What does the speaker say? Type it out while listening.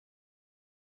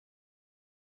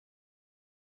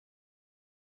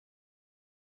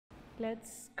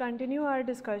Let's continue our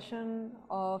discussion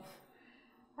of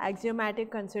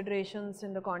axiomatic considerations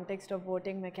in the context of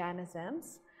voting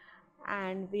mechanisms.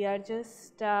 And we are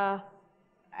just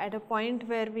at a point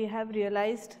where we have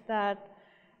realized that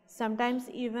sometimes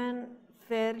even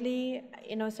fairly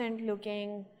innocent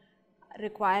looking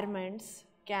requirements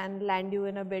can land you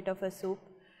in a bit of a soup.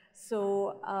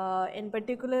 So in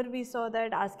particular, we saw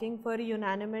that asking for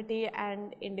unanimity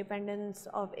and independence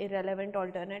of irrelevant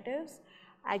alternatives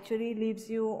actually leaves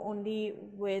you only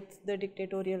with the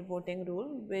dictatorial voting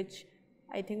rule, which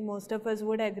I think most of us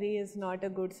would agree is not a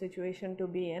good situation to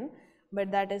be in, but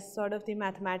that is sort of the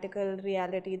mathematical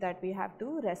reality that we have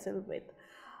to wrestle with.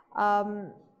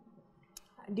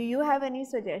 Do you have any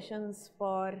suggestions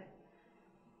for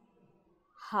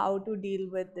how to deal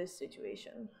with this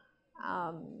situation?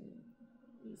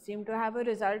 We seem to have a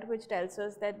result which tells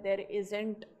us that there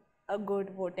isn't a good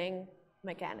voting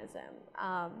mechanism,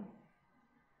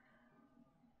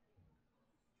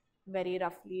 very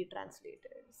roughly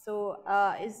translated. So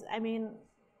at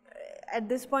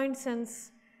this point,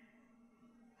 since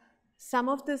some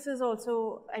of this is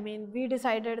also, we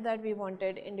decided that we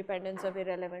wanted independence of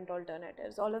irrelevant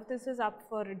alternatives. All of this is up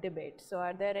for debate. So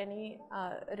are there any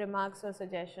remarks or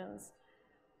suggestions?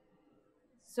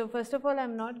 So first of all,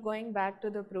 I'm not going back to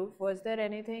the proof. Was there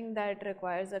anything that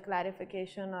requires a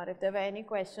clarification, or if there were any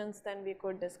questions, then we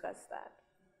could discuss that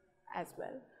as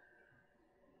well.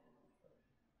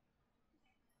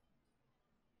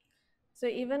 So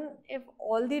even if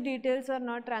all the details are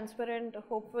not transparent,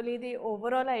 hopefully the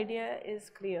overall idea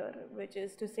is clear, which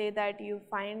is to say that you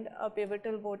find a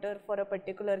pivotal voter for a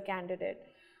particular candidate,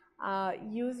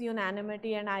 use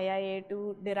unanimity and IIA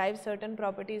to derive certain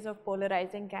properties of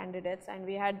polarizing candidates, and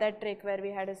we had that trick where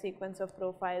we had a sequence of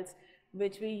profiles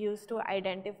which we used to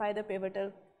identify the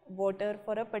pivotal voter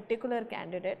for a particular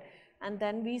candidate. And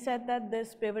then we said that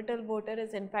this pivotal voter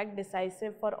is in fact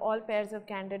decisive for all pairs of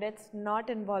candidates not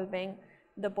involving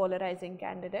the polarizing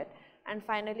candidate. And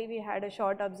finally, we had a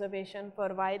short observation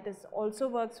for why this also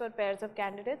works for pairs of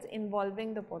candidates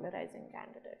involving the polarizing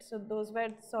candidate. So those were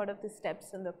sort of the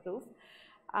steps in the proof.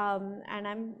 And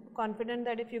I'm confident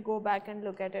that if you go back and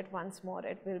look at it once more,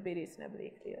 it will be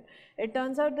reasonably clear. It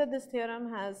turns out that this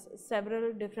theorem has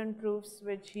several different proofs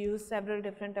which use several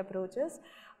different approaches.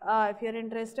 If you're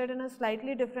interested in a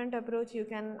slightly different approach, you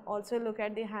can also look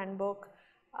at the handbook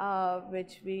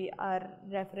which we are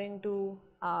referring to.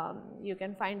 You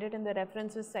can find it in the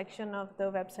references section of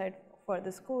the website for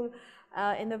the school.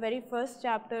 In the very first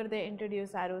chapter, they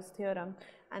introduce Arrow's theorem,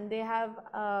 and they have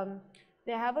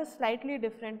a slightly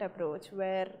different approach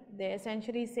where they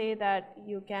essentially say that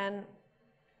you can,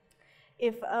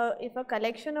 if a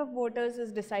collection of voters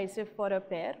is decisive for a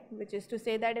pair, which is to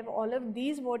say that if all of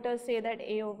these voters say that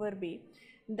A over B,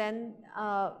 then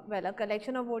a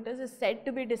collection of voters is said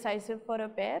to be decisive for a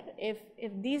pair. If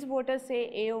these voters say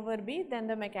A over B, then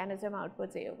the mechanism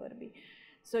outputs A over B.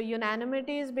 So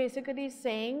unanimity is basically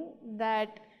saying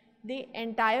that the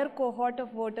entire cohort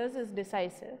of voters is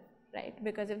decisive, right?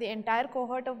 Because if the entire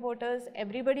cohort of voters,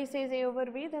 everybody says A over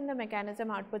B, then the mechanism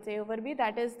outputs A over B.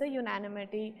 That is the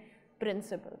unanimity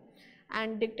principle.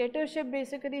 And dictatorship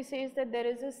basically says that there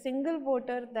is a single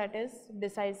voter that is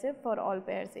decisive for all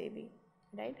pairs AB,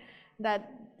 right?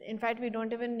 That in fact we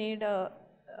don't even need a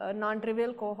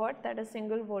non-trivial cohort, that a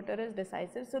single voter is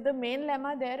decisive. So the main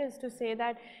lemma there is to say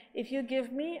that if you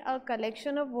give me a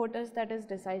collection of voters that is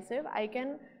decisive, I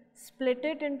can split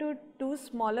it into two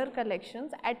smaller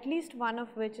collections, at least one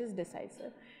of which is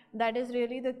decisive. That is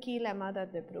really the key lemma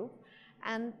that they prove.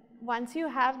 And once you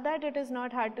have that, it is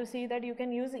not hard to see that you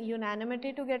can use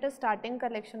unanimity to get a starting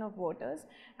collection of voters,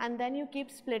 and then you keep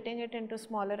splitting it into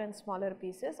smaller and smaller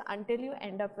pieces until you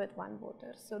end up with one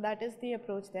voter. So that is the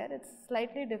approach there. It's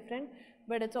slightly different,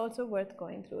 but it's also worth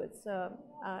going through. It's a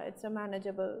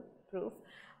manageable proof.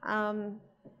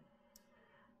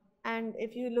 And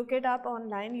if you look it up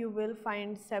online, you will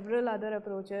find several other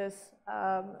approaches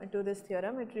to this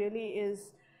theorem. It really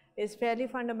is fairly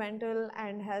fundamental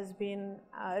and has been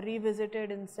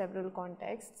revisited in several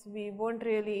contexts. We won't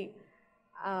really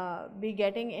be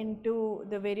getting into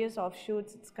the various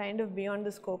offshoots. It's kind of beyond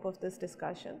the scope of this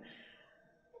discussion.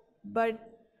 But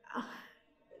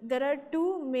there are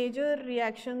two major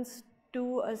reactions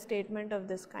to a statement of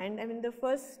this kind. The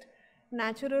first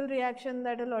natural reaction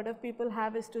that a lot of people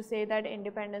have is to say that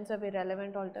independence of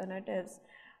irrelevant alternatives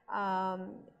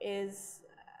is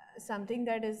something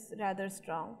that is rather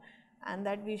strong, and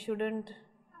that we shouldn't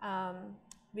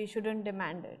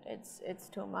demand it. It's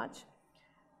too much.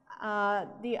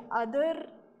 The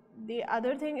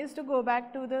other thing is to go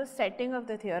back to the setting of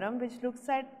the theorem, which looks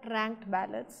at ranked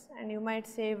ballots, and you might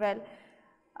say, well,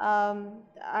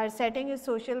 Our setting is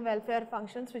social welfare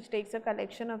functions, which takes a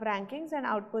collection of rankings and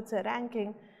outputs a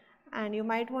ranking. And you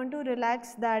might want to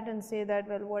relax that and say that,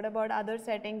 well, what about other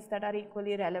settings that are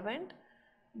equally relevant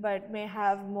but may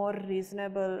have more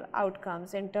reasonable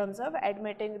outcomes in terms of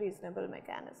admitting reasonable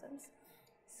mechanisms.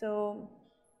 So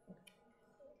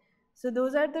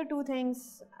those are the two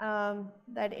things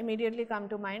that immediately come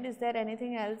to mind. Is there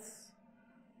anything else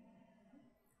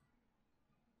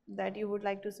that you would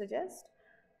like to suggest?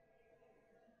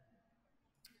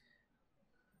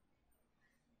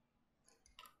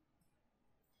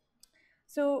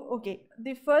 So, okay,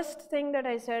 the first thing that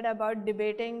I said about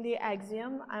debating the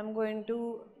axiom, I'm going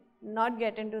to not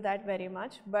get into that very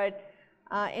much, but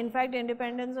in fact,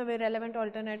 independence of irrelevant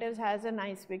alternatives has a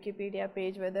nice Wikipedia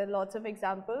page where there are lots of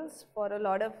examples for a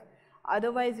lot of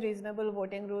otherwise reasonable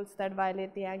voting rules that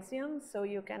violate the axiom. So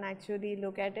you can actually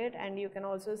look at it, and you can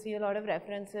also see a lot of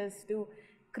references to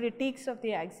critiques of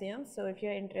the axiom. So if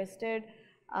you're interested,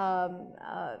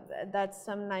 that's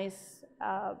some nice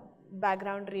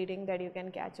background reading that you can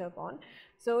catch up on.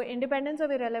 So independence of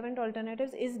irrelevant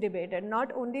alternatives is debated,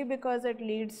 not only because it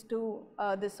leads to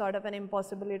this sort of an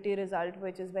impossibility result,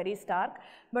 which is very stark,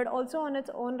 but also on its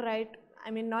own right. I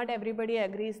mean, not everybody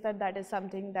agrees that that is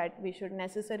something that we should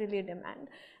necessarily demand,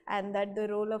 and that the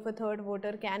role of a third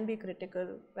voter can be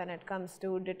critical when it comes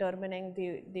to determining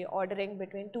the ordering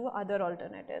between two other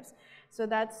alternatives. So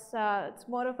that's it's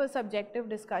more of a subjective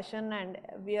discussion, and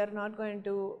we are not going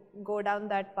to go down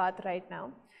that path right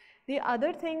now. The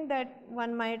other thing that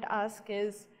one might ask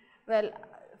is, well,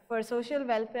 for social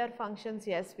welfare functions,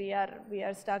 yes, we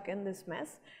are stuck in this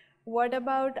mess. What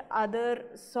about other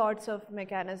sorts of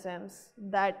mechanisms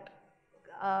that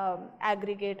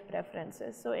aggregate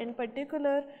preferences? So in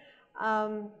particular,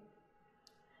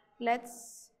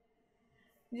 let's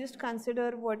just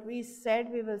consider what we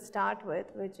said we will start with,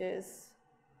 which is,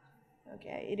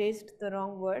 okay, I erased the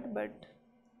wrong word, but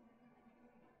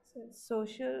so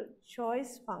social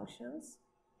choice functions.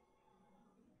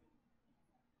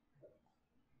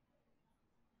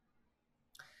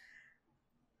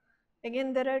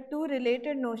 Again, there are two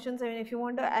related notions. I mean, if you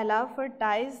want to allow for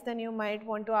ties, then you might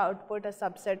want to output a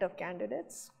subset of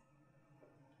candidates.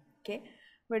 Okay,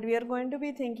 but we are going to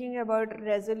be thinking about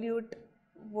resolute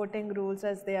voting rules,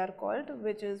 as they are called,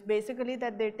 which is basically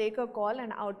that they take a call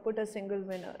and output a single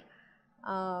winner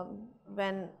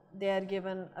when they are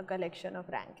given a collection of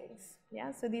rankings.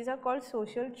 Yeah, so these are called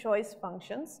social choice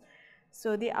functions.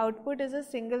 So the output is a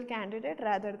single candidate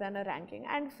rather than a ranking,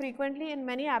 and frequently in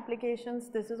many applications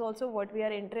this is also what we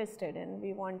are interested in.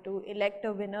 We want to elect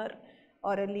a winner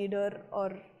or a leader,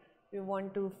 or we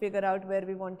want to figure out where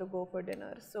we want to go for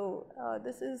dinner. So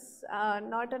this is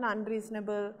not an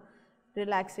unreasonable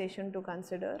relaxation to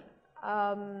consider,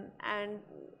 and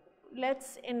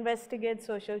let's investigate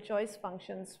social choice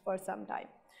functions for some time.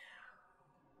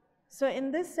 So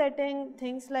in this setting,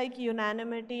 things like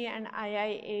unanimity and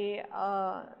IIA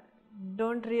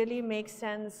don't really make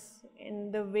sense in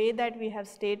the way that we have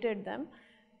stated them,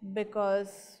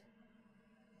 because,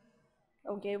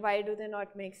 okay, why do they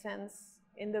not make sense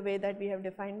in the way that we have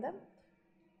defined them?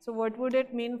 So what would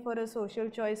it mean for a social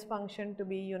choice function to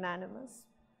be unanimous?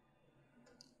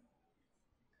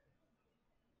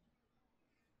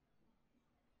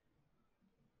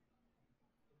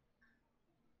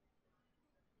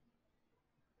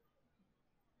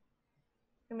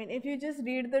 I mean, if you just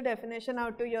read the definition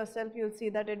out to yourself, you'll see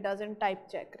that it doesn't type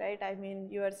check, right? I mean,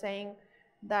 you are saying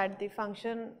that the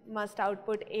function must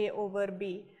output A over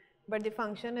B, but the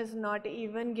function is not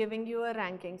even giving you a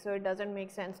ranking, so it doesn't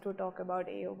make sense to talk about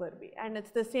A over B. And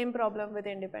it's the same problem with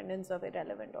independence of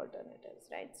irrelevant alternatives,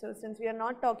 right? So since we are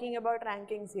not talking about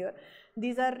rankings here,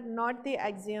 these are not the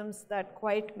axioms that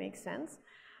quite make sense.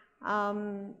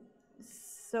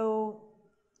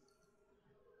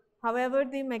 However,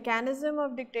 the mechanism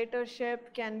of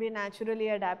dictatorship can be naturally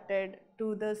adapted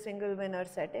to the single winner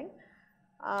setting.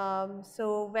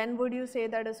 So when would you say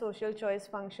that a social choice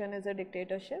function is a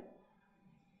dictatorship?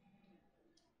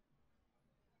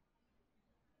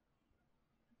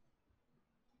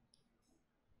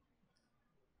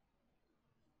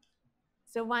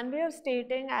 So one way of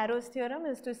stating Arrow's theorem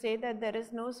is to say that there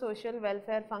is no social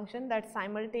welfare function that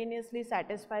simultaneously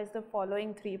satisfies the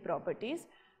following three properties.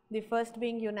 The first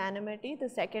being unanimity, the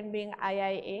second being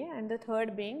IIA, and the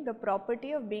third being the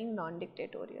property of being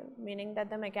non-dictatorial, meaning that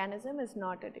the mechanism is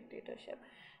not a dictatorship.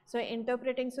 So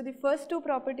so the first two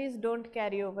properties don't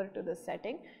carry over to this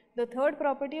setting. The third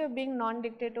property of being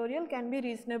non-dictatorial can be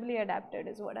reasonably adapted,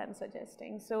 is what I'm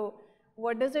suggesting. So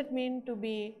what does it mean to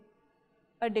be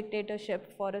a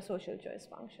dictatorship for a social choice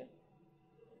function?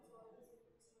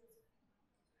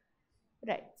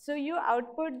 Right. So you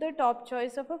output the top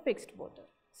choice of a fixed voter.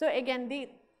 So again,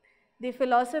 the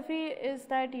philosophy is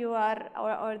that you are,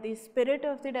 or the spirit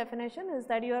of the definition is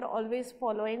that you are always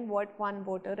following what one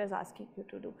voter is asking you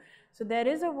to do. So there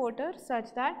is a voter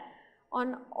such that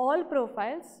on all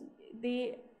profiles,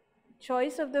 the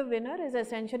choice of the winner is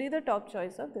essentially the top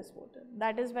choice of this voter.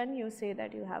 That is when you say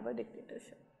that you have a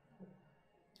dictatorship.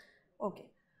 Okay.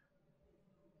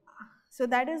 So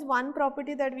that is one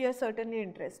property that we are certainly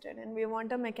interested in. We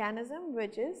want a mechanism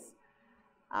which is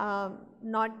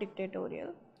not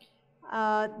dictatorial.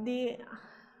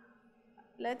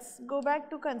 Let's go back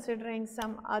to considering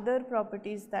some other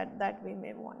properties that we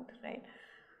may want, right?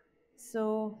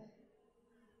 So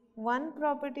one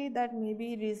property that may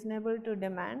be reasonable to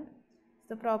demand is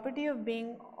the property of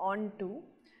being onto.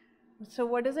 So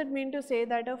what does it mean to say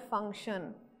that a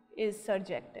function is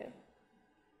surjective?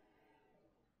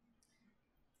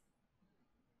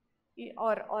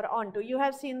 Or onto. You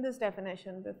have seen this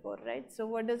definition before, right? So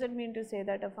what does it mean to say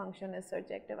that a function is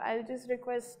surjective? I'll just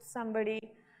request somebody,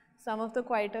 some of the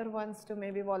quieter ones, to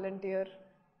maybe volunteer.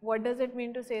 What does it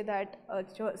mean to say that a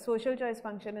social choice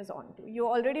function is onto? You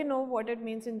already know what it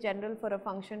means in general for a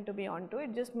function to be onto.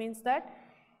 It just means that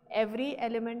every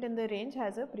element in the range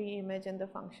has a pre-image in the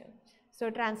function.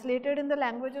 So translated in the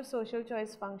language of social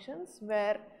choice functions,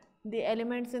 where the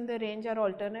elements in the range are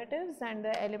alternatives and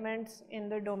the elements in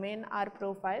the domain are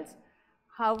profiles,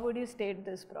 how would you state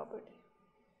this property?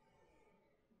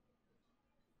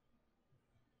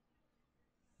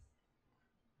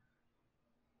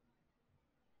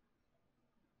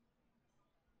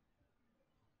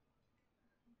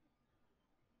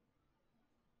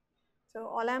 So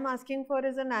all I'm asking for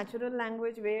is a natural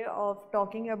language way of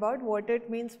talking about what it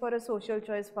means for a social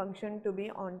choice function to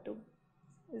be onto.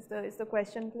 Is the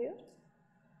question clear?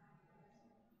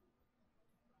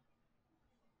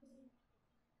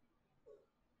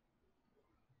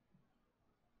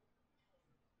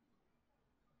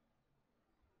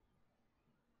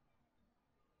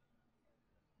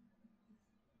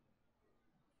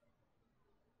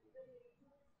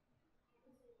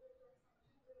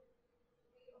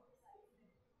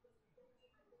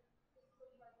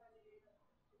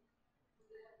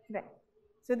 Right.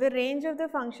 So the range of the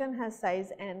function has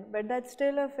size n, but that's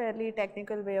still a fairly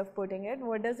technical way of putting it.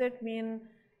 What does it mean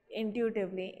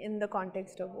intuitively in the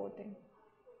context of voting?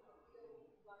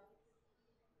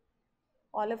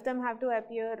 All of them have to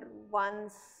appear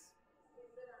once.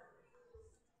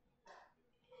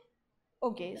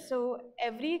 Okay, so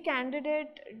every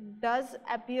candidate does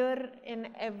appear in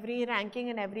every ranking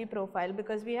in every profile,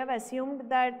 because we have assumed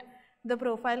that the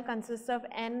profile consists of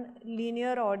n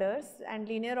linear orders, and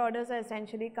linear orders are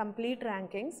essentially complete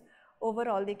rankings over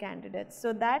all the candidates.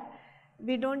 So that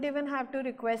we don't even have to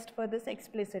request for this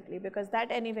explicitly, because that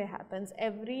anyway happens.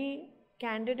 Every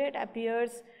candidate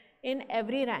appears in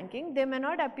every ranking. They may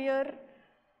not appear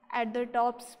at the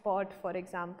top spot, for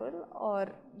example,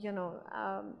 or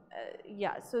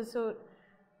yeah,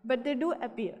 but they do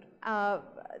appear.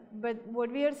 But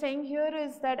what we are saying here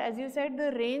is that, as you said,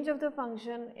 the range of the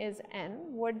function is n.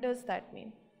 What does that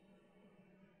mean?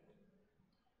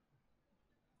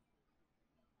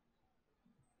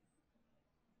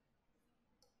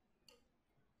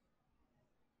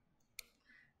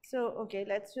 So okay,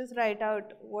 let's just write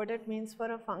out what it means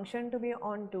for a function to be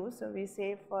onto. So we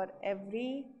say for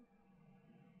every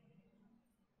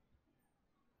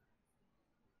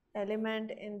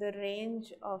element in the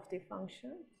range of the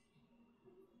function,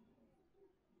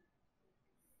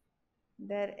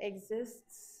 there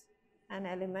exists an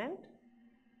element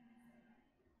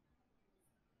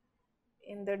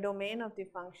in the domain of the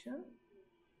function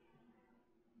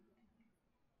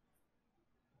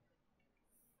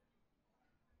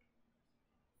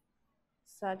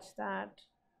such that,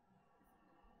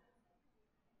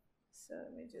 so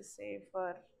let me just say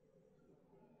for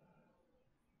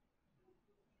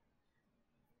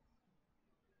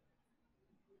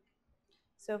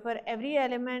every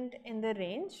element in the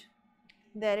range,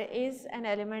 there is an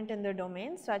element in the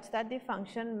domain such that the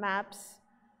function maps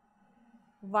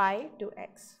y to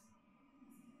x.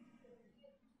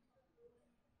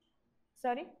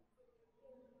 Sorry?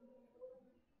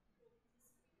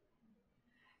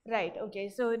 Right, okay,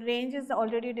 so range is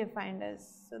already defined as,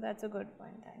 so that's a good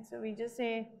point. Thanks. So we just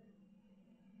say,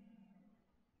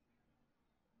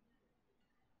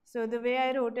 so the way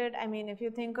I wrote it, I mean, if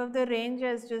you think of the range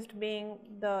as just being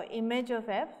the image of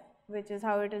f, which is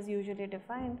how it is usually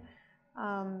defined,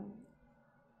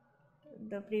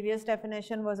 the previous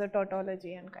definition was a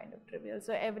tautology and kind of trivial.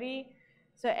 So everything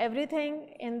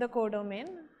in the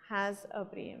codomain has a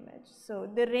pre-image. So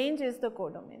the range is the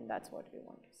codomain. That's what we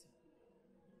want to say,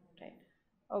 right?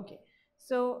 Okay.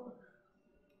 So,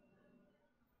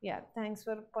 yeah, thanks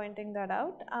for pointing that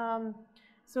out.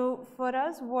 So for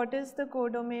us, what is the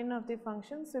codomain of the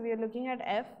function? So we are looking at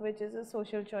f, which is a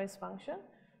social choice function.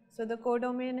 So the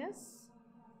codomain is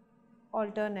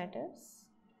alternatives,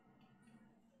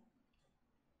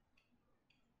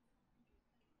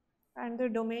 and the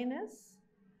domain is,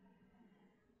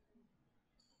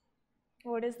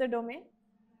 what is the domain?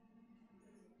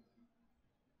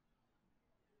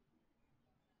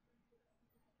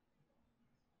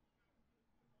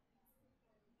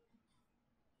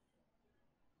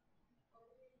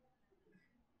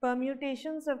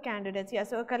 Permutations of candidates. Yeah,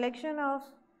 so a collection of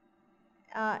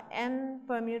n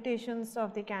permutations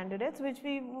of the candidates, which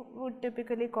we would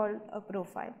typically call a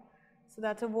profile. So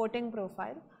that's a voting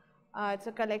profile. It's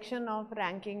a collection of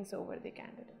rankings over the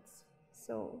candidates.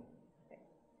 So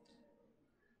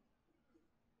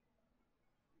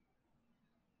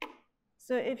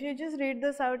if you just read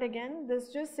this out again,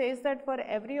 this just says that for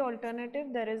every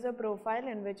alternative there is a profile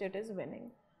in which it is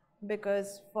winning,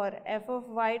 because for f of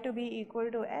y to be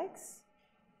equal to x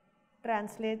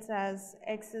translates as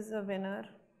x is a winner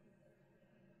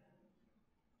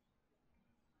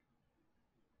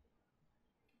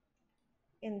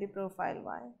in the profile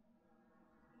y.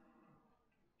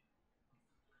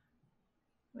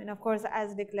 I mean, of course,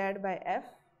 as declared by f.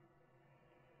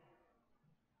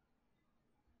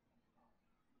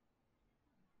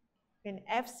 When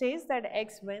f says that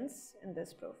x wins in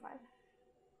this profile.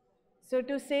 So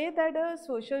to say that a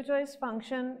social choice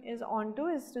function is onto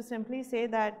is to simply say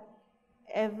that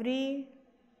every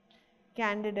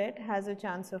candidate has a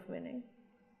chance of winning.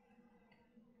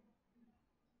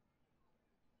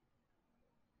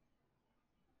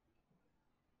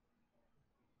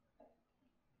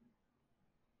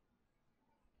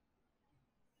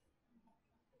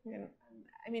 You know,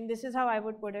 I mean, this is how I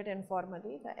would put it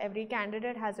informally. That every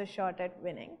candidate has a shot at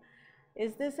winning.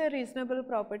 Is this a reasonable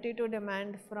property to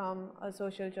demand from a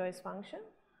social choice function?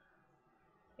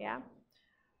 Yeah.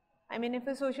 I mean, if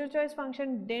a social choice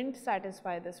function didn't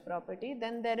satisfy this property,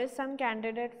 then there is some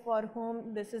candidate for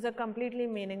whom this is a completely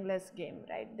meaningless game,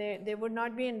 right? They would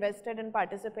not be invested in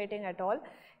participating at all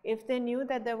if they knew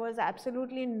that there was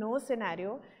absolutely no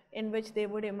scenario in which they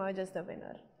would emerge as the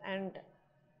winner. And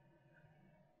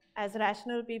as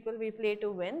rational people, we play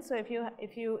to win. So if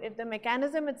the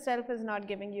mechanism itself is not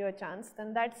giving you a chance,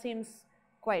 then that seems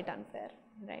quite unfair,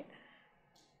 right?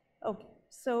 Okay.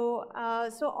 So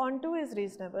onto is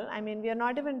reasonable. I mean, we are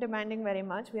not even demanding very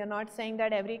much. We are not saying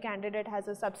that every candidate has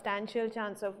a substantial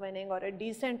chance of winning or a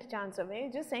decent chance of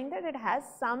winning. Just saying that it has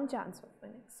some chance of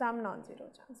winning, some non-zero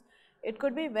chance. It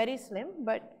could be very slim,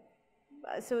 but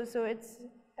so it's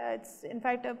in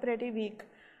fact a pretty weak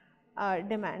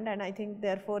demand, and I think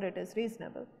therefore it is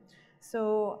reasonable.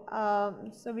 So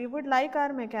we would like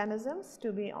our mechanisms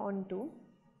to be onto.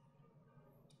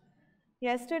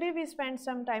 Yesterday we spent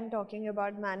some time talking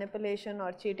about manipulation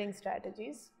or cheating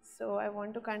strategies. So I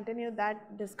want to continue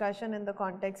that discussion in the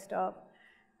context of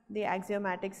the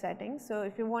axiomatic setting. So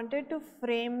if you wanted to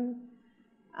frame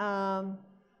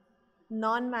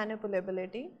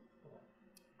non-manipulability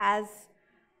as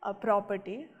a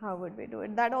property, how would we do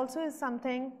it? That also is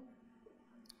something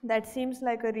that seems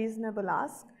like a reasonable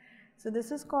ask. So this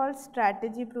is called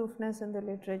strategy proofness in the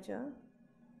literature.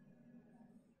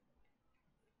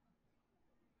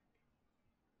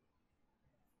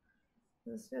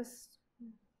 This just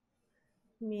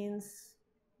means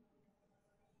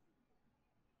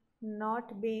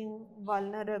not being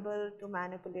vulnerable to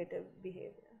manipulative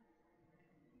behavior.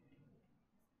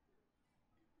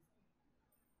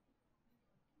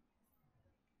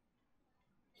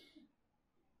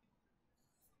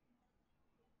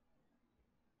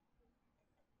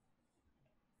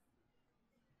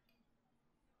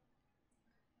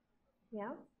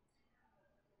 Yeah.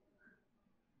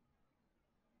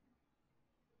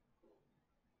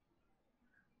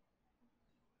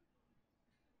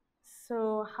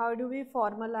 So how do we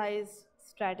formalize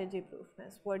strategy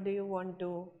proofness? What do you want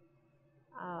to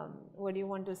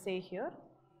say here?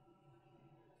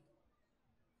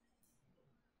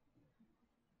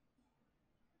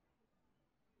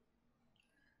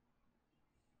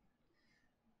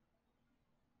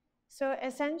 So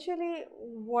essentially,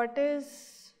 what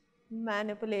is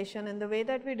manipulation? In the way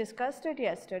that we discussed it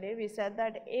yesterday, we said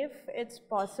that if it's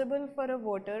possible for a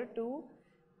voter to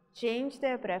change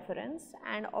their preference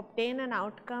and obtain an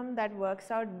outcome that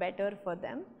works out better for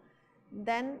them,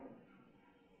 then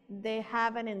they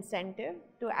have an incentive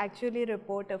to actually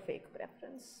report a fake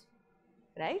preference,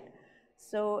 right?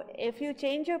 So if you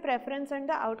change your preference and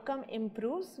the outcome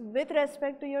improves with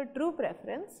respect to your true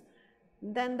preference,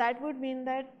 then that would mean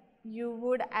that you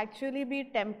would actually be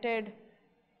tempted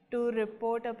to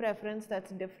report a preference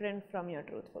that's different from your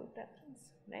truthful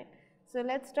preference, right? So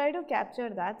let's try to capture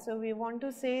that. So we want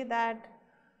to say that,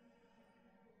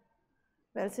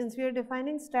 well, since we are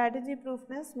defining strategy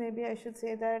proofness, maybe I should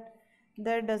say that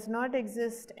there does not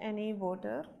exist any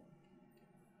voter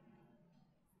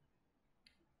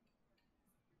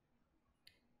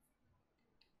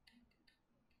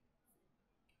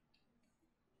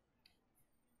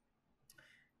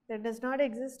there does not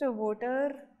exist a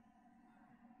voter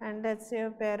and let's say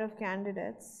a pair of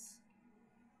candidates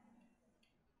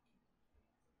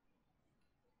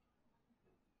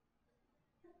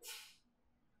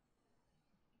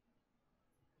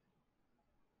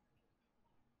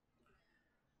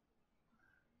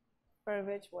for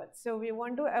which what? So we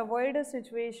want to avoid a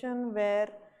situation where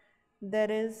there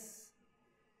is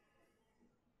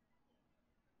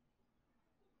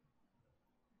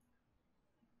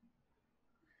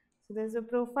so there's a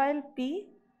profile P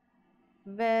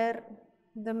where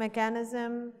the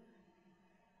mechanism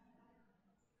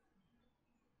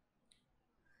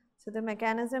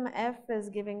F is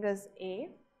giving us A.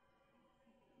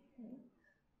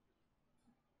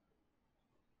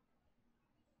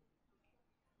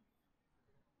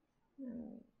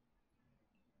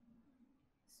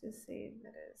 Let's just say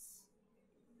there is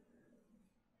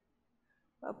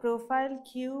a profile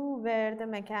Q where the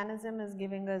mechanism is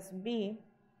giving us B.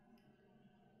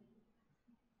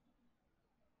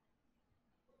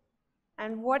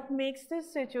 And what makes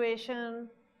this situation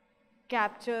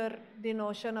capture the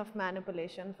notion of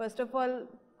manipulation? First of all,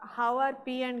 how are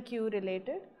P and Q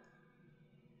related?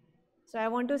 So I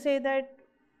want to say that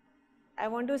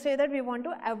we want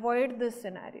to avoid this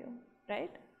scenario,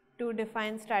 right? To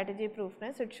define strategy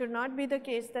proofness, it should not be the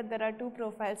case that there are two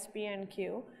profiles P and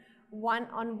Q,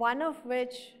 on one of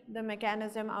which the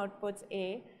mechanism outputs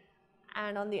A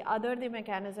and on the other the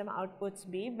mechanism outputs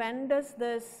B. When does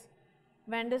this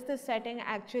setting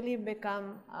actually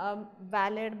become a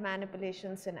valid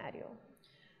manipulation scenario?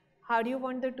 How do you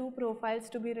want the two profiles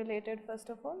to be related, first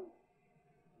of all?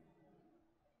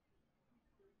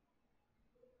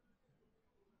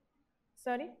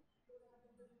 Sorry?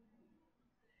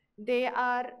 They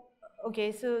are,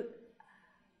 okay, so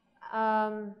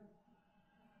I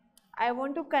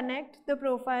want to connect the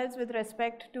profiles with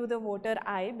respect to the voter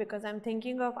I because I'm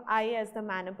thinking of I as the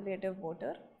manipulative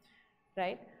voter,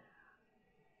 right?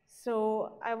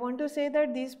 So I want to say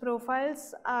that these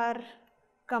profiles are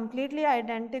completely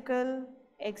identical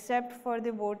except for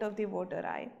the vote of the voter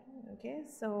I, okay?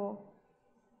 So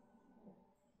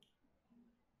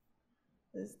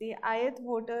the ith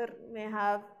voter may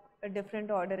have a different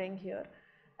ordering here.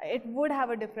 It would have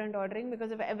a different ordering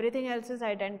because if everything else is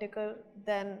identical,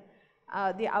 then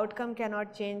the outcome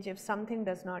cannot change if something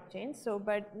does not change. So,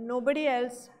 but nobody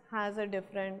else has a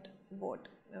different vote,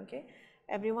 okay?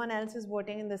 Everyone else is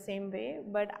voting in the same way,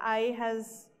 but I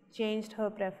has changed her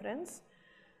preference.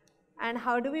 And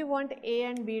how do we want A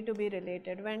and B to be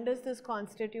related? When does this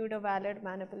constitute a valid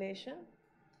manipulation?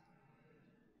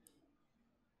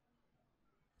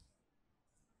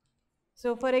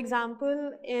 So for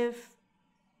example, if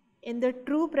in the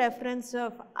true preference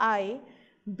of I,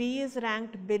 B is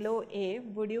ranked below A,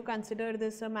 would you consider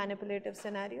this a manipulative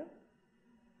scenario?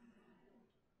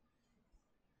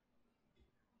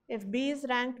 If B is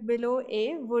ranked below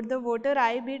A, would the voter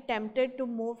I be tempted to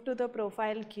move to the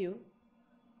profile Q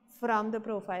from the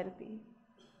profile P?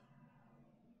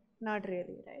 Not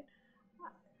really, right?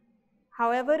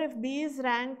 However, if B is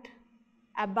ranked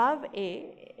above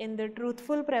A in the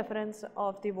truthful preference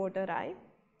of the voter I,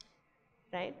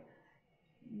 right,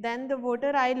 then the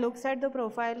voter I looks at the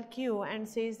profile Q and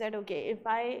says that, okay, if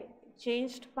I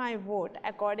changed my vote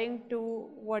according to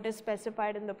what is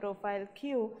specified in the profile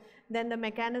Q, then the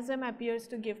mechanism appears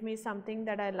to give me something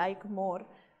that I like more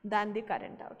than the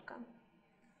current outcome,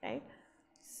 right?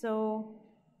 So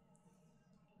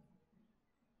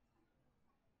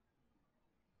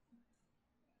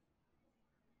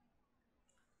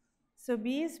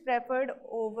B is preferred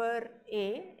over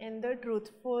A in the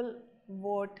truthful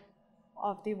vote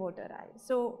of the voter I.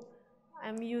 So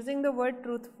I'm using the word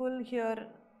truthful here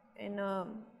in a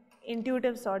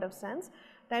intuitive sort of sense.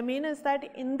 What I mean is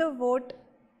that in the vote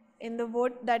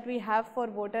that we have for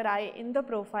voter I in the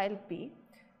profile P,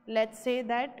 let's say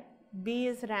that B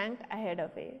is ranked ahead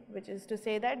of A, which is to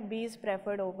say that B is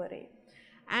preferred over A.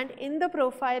 And in the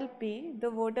profile P, the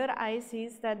voter I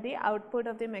sees that the output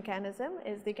of the mechanism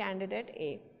is the candidate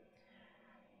A.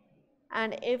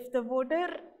 And if the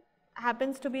voter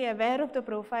happens to be aware of the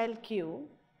profile Q,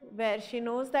 where she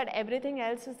knows that everything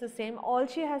else is the same. All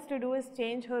she has to do is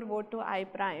change her vote to I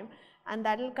prime, and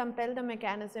that will compel the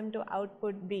mechanism to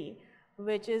output B,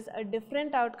 which is a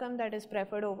different outcome that is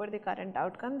preferred over the current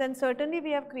outcome. Then certainly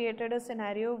we have created a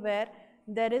scenario where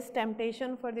there is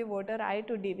temptation for the voter I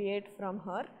to deviate from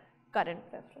her current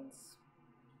preference.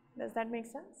 Does that make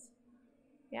sense?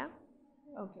 Yeah?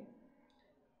 Okay.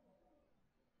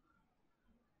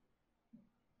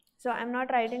 So I'm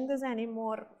not writing this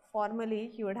anymore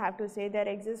formally. You would have to say there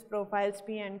exist profiles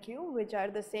P and Q which are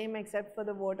the same except for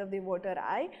the vote of the voter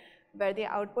I, where the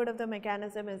output of the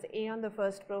mechanism is A on the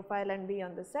first profile and B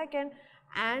on the second,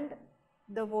 and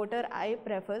the voter I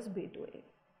prefers B to A.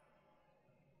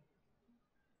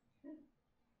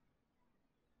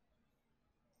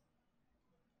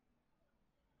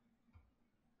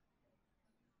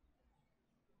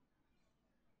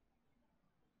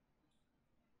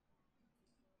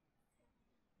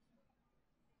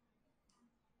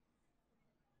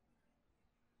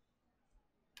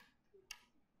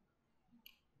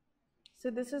 So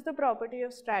this is the property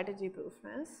of strategy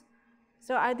proofness.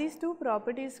 So are these two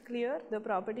properties clear? The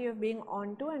property of being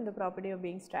onto and the property of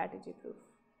being strategy proof.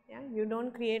 Yeah, you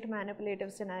don't create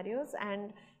manipulative scenarios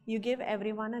and you give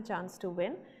everyone a chance to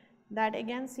win. That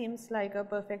again seems like a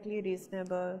perfectly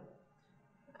reasonable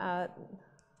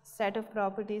set of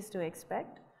properties to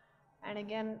expect. And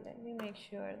again, let me make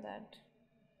sure that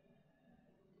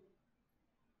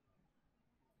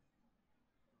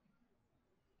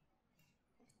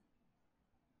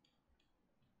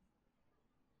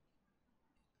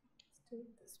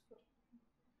this.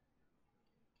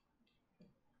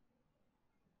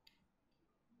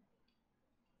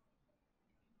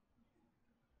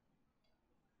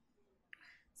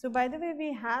 So by the way,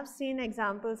 we have seen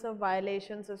examples of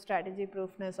violations of strategy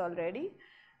proofness already.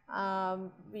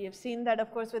 We have seen that,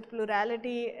 of course, with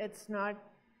plurality, it's not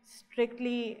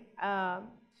strictly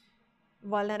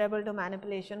vulnerable to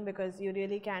manipulation because you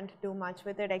really can't do much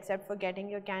with it except for getting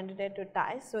your candidate to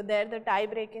tie. So there the tie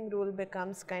breaking rule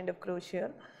becomes kind of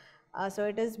crucial. So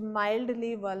it is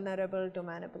mildly vulnerable to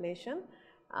manipulation.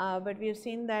 But we have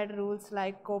seen that rules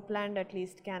like Copeland at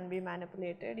least can be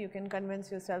manipulated. You can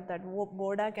convince yourself that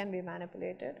Boda can be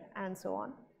manipulated and so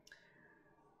on.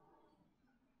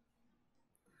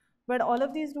 But all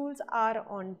of these rules are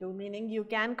onto, meaning you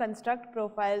can construct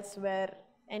profiles where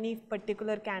any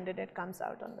particular candidate comes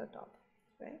out on the top,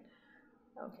 right?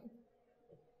 Okay.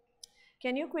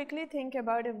 Can you quickly think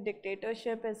about if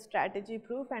dictatorship is strategy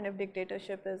proof and if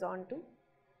dictatorship is onto?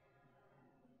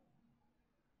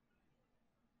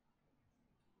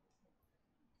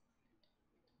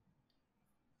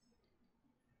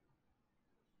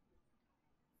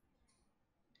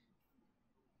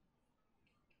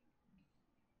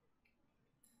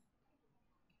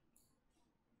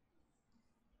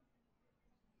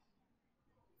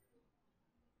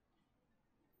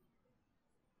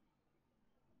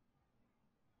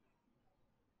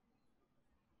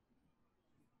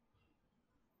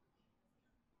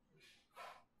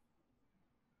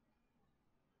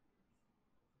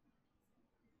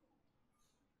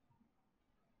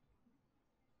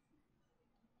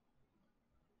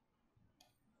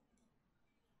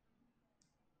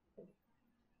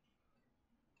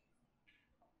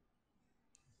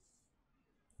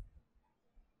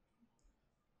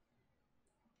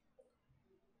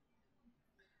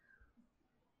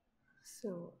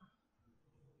 So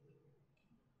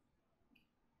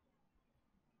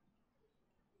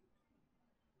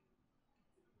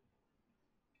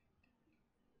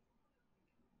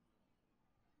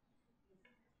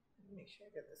make sure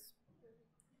I get this.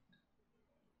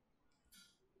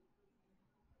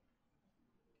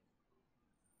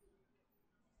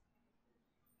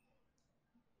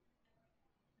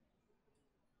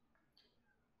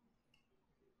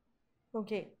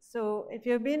 Okay, so if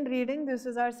you've been reading, this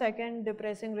is our second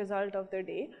depressing result of the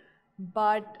day.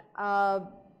 But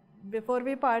before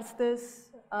we parse this,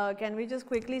 can we just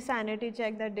quickly sanity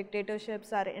check that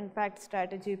dictatorships are in fact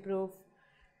strategy proof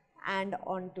and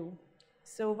onto?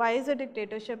 So why is a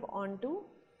dictatorship onto?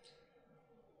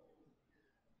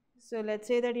 So let's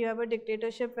say that you have a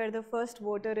dictatorship where the first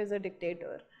voter is a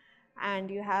dictator and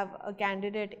you have a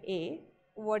candidate A.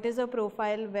 What is a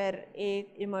profile where A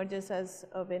emerges as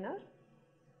a winner?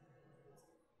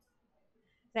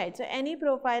 Right, so any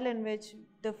profile in which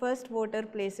the first voter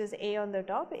places A on the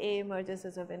top, A emerges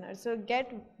as a winner. So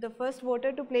get the first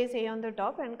voter to place A on the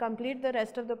top and complete the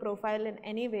rest of the profile in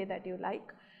any way that you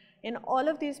like. In all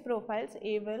of these profiles,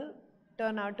 A will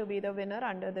turn out to be the winner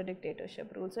under the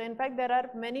dictatorship rule. So in fact, there are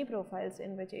many profiles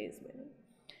in which A is winning.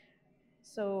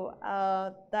 So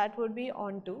that would be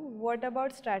onto. What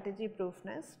about strategy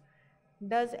proofness?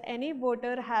 does any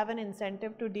voter have an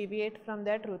incentive to deviate from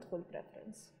their truthful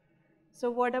preference?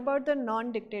 So what about the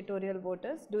non-dictatorial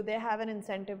voters? Do they have an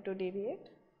incentive to deviate?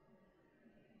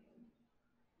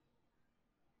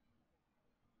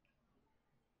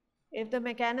 If the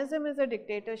mechanism is a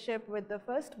dictatorship with the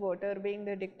first voter being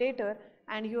the dictator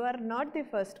and you are not the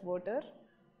first voter,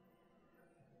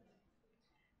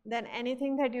 then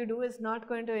anything that you do is not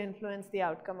going to influence the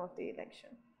outcome of the election,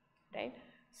 right?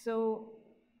 So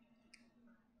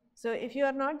if you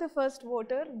are not the first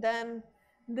voter, then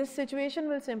this situation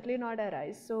will simply not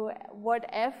arise. So what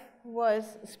F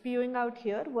was spewing out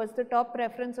here was the top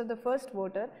preference of the first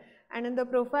voter, and in the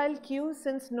profile Q,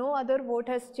 since no other vote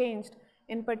has changed,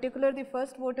 in particular the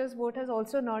first voter's vote has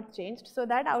also not changed, so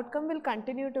that outcome will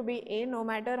continue to be A no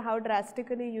matter how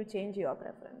drastically you change your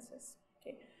preferences.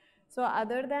 Okay. So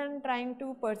other than trying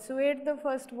to persuade the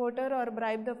first voter or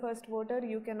bribe the first voter,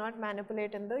 you cannot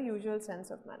manipulate in the usual sense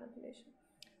of manipulation.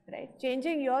 Right?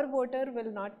 Changing your voter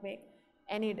will not make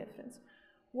any difference.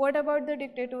 What about the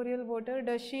dictatorial voter?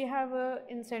 Does she have an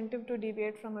incentive to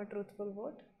deviate from a truthful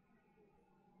vote?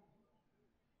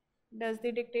 Does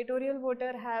the dictatorial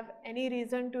voter have any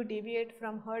reason to deviate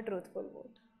from her truthful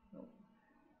vote? No.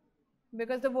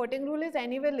 Because the voting rule is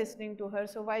anyway listening to her,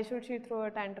 so why should she throw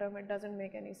a tantrum? It doesn't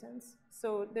make any sense.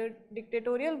 So the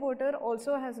dictatorial voter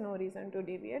also has no reason to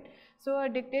deviate. So a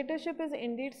dictatorship is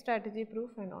indeed strategy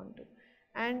proof and onto.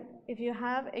 And if you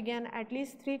have again at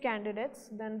least 3 candidates,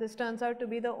 then this turns out to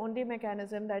be the only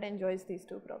mechanism that enjoys these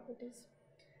 2 properties.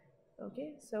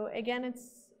 Okay, so again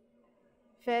it's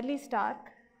fairly stark,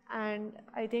 and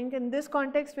I think in this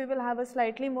context we will have a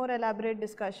slightly more elaborate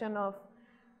discussion of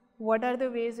what are the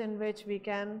ways in which we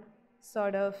can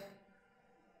sort of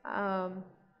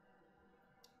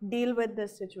deal with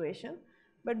this situation.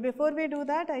 But before we do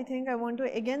that, I think I want to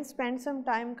again spend some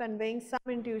time conveying some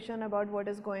intuition about what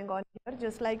is going on here,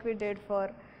 just like we did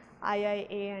for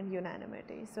IIA and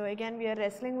unanimity. So again, we are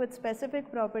wrestling with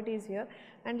specific properties here,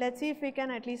 and let's see if we can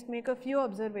at least make a few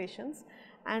observations.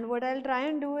 And what I'll try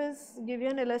and do is give you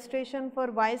an illustration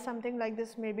for why something like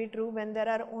this may be true when there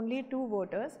are only 2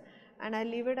 voters, and I'll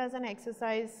leave it as an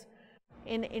exercise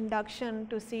in induction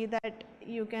to see that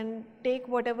you can take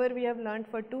whatever we have learned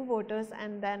for 2 voters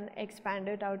and then expand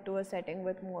it out to a setting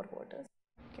with more voters.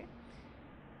 Okay.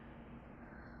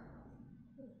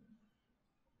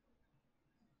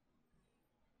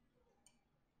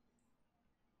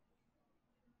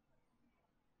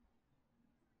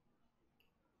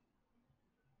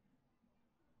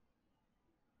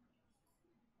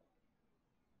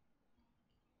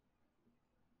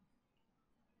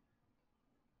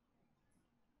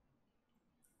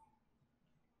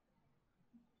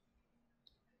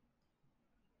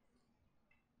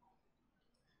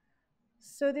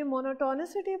 So the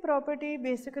monotonicity property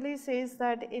basically says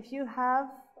that if you have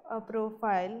a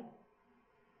profile,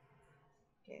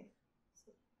 okay,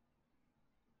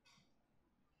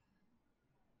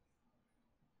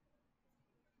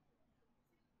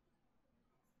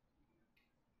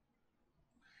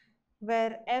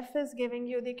 where F is giving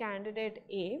you the candidate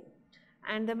A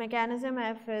and the mechanism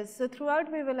F is, so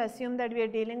throughout we will assume that we are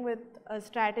dealing with a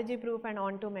strategy proof and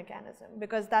onto mechanism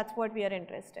because that's what we are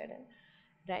interested in,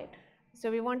 right? So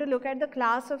we want to look at the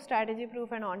class of strategy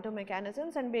proof and onto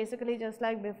mechanisms and basically just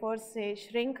like before say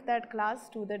shrink that class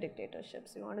to the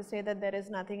dictatorships. We want to say that there is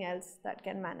nothing else that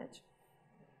can manage.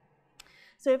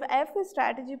 So if F is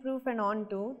strategy proof and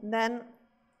onto, then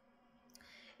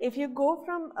if you go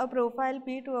from a profile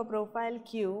P to a profile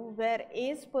Q where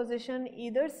A's position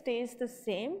either stays the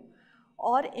same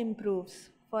or improves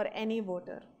for any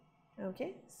voter,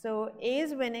 okay. So A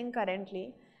is winning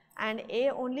currently and A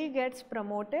only gets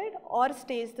promoted or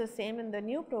stays the same in the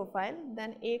new profile,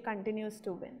 then A continues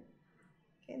to win,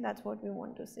 okay. That's what we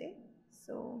want to say.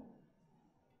 So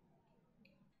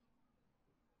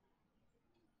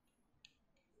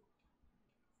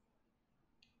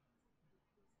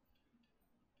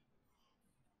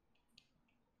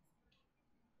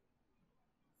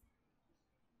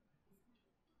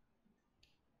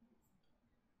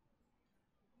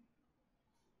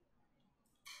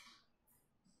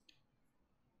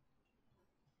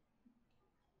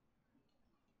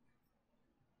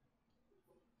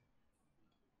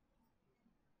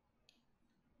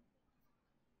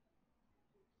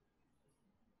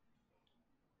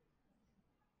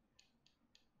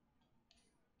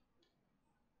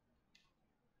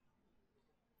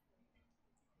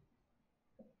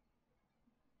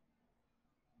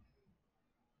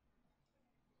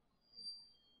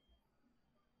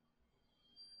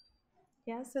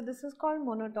yeah, so this is called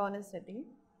monotonicity.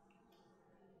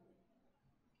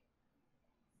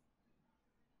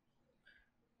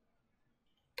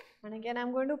 And again,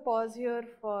 I'm going to pause here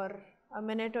for a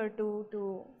minute or two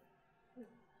to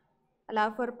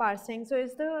allow for parsing. So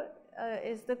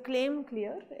is the claim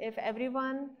clear? If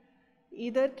everyone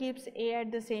either keeps A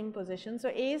at the same position, so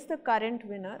A is the current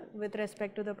winner with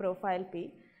respect to the profile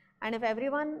P, and if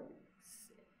everyone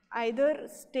either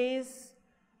stays,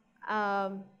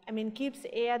 keeps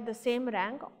A at the same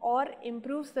rank or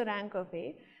improves the rank of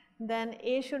A, then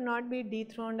A should not be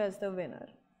dethroned as the winner.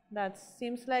 That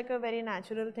seems like a very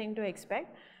natural thing to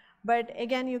expect. But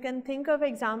again, you can think of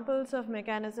examples of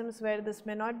mechanisms where this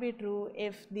may not be true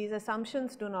if these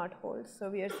assumptions do not hold. So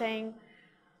we are saying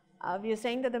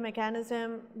that the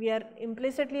mechanism, we are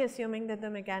implicitly assuming that the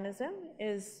mechanism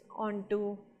is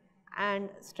onto and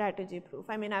strategy proof.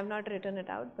 I mean, I've not written it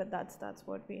out, but that's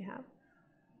what we have.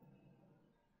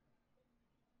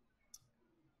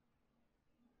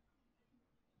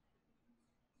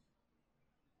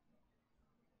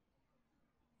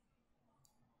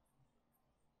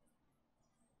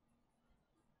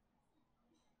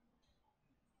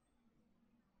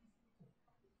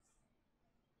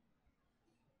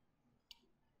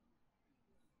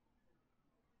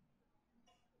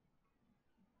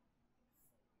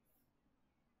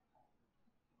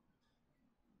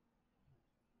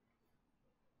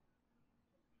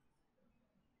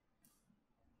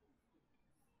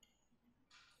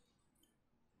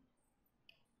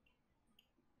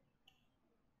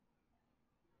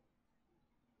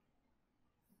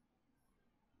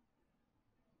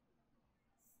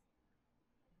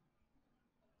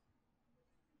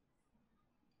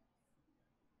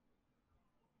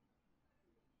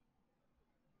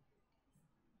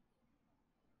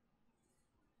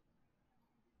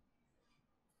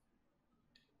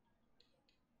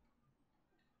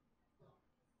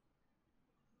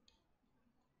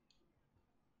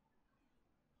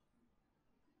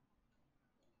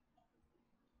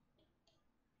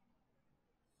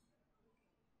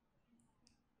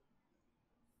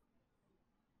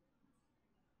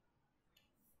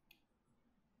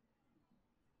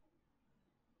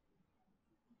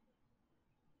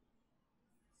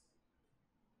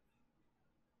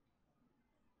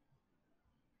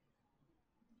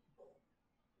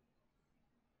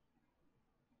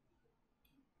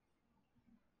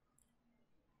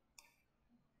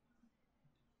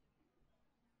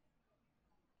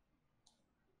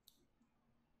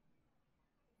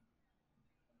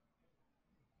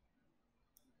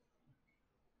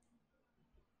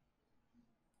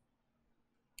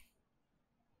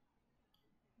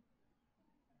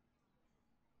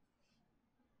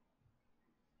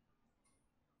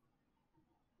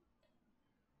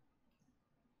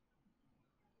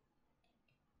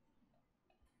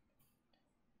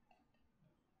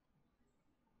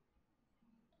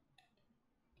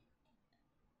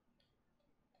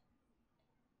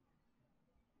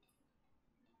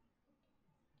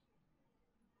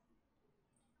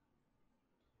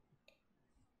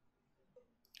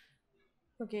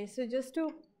 Okay, so just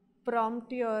to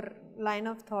prompt your line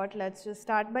of thought, let's just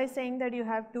start by saying that you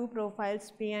have two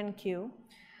profiles P and Q.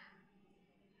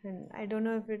 And I don't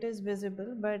know if it is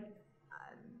visible, but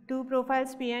two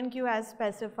profiles P and Q as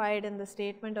specified in the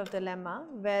statement of the lemma,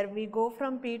 where we go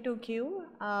from P to Q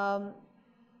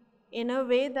in a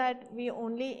way that we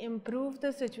only improve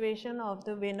the situation of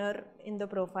the winner in the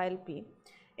profile P.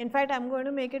 In fact, I'm going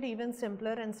to make it even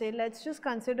simpler and say, let's just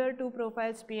consider two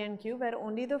profiles P and Q where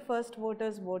only the first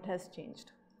voter's vote has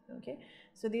changed. Okay,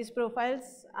 so these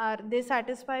profiles they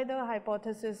satisfy the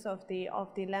hypothesis of the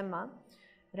lemma,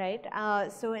 right?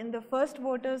 So in the first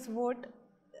voter's vote,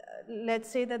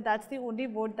 let's say that that's the only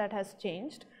vote that has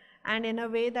changed, and in a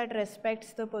way that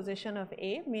respects the position of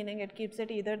A, meaning it keeps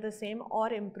it either the same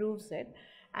or improves it,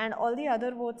 and all the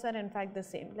other votes are in fact the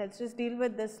same. Let's just deal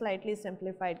with this slightly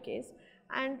simplified case,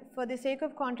 and for the sake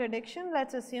of contradiction,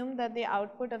 let's assume that the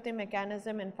output of the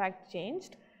mechanism in fact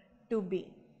changed to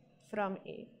B from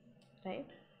A, right?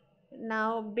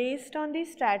 Now, based on the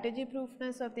strategy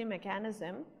proofness of the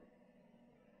mechanism,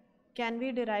 can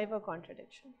we derive a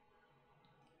contradiction?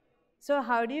 So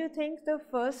how do you think the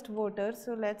first voter,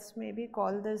 so let's maybe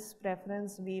call this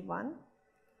preference V1.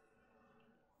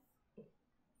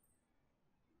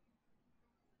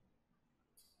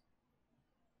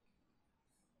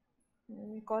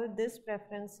 We call this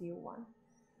preference U1.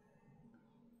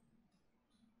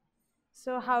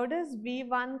 So how does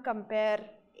V1 compare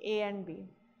A and B?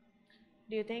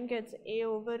 Do you think it's A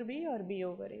over B or B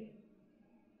over A?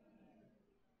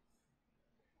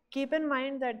 Keep in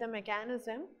mind that the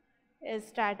mechanism is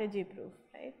strategy proof,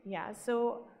 right? Yeah,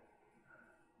 so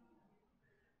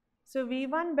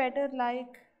V1 better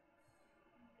like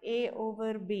A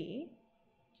over B,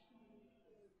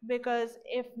 Because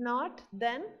if not,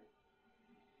 then,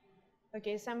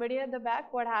 okay, somebody at the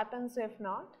back, what happens if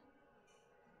not?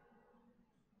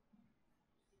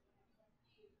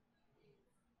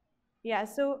 Yeah,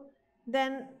 so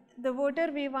then the voter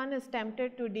V1 is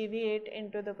tempted to deviate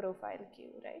into the profile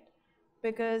queue, right?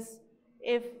 Because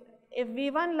if if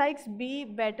V1 likes B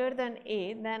better than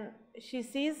A, then she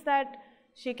sees that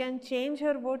she can change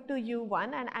her vote to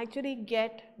U1 and actually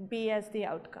get B as the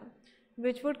outcome,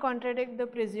 which would contradict the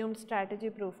presumed strategy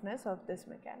proofness of this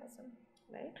mechanism,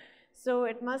 right? So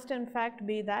it must in fact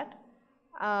be that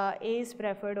A is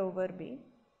preferred over B.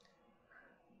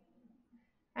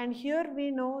 And here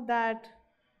we know that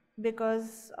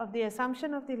because of the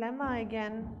assumption of the lemma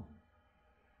again,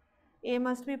 A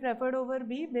must be preferred over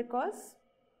B because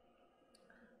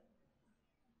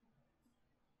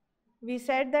we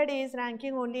said that A's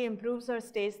ranking only improves or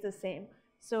stays the same.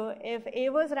 So if A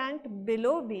was ranked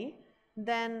below B,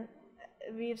 then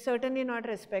we've certainly not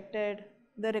respected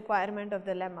the requirement of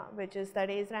the lemma, which is that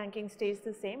A's ranking stays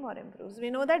the same or improves. We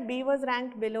know that B was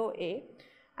ranked below A,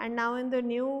 and now in the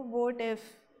new vote, if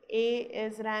A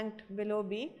is ranked below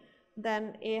B,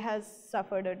 then A has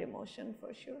suffered a demotion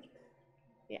for sure.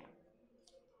 Yeah.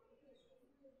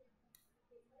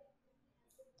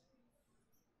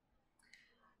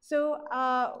 So,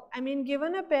 I mean,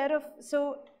 given a pair of,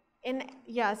 so in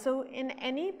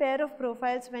any pair of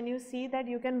profiles, when you see that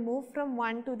you can move from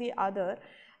one to the other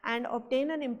and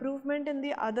obtain an improvement in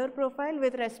the other profile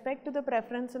with respect to the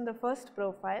preference in the first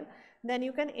profile, then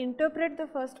you can interpret the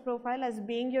first profile as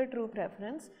being your true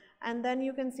preference, and then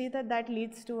you can see that that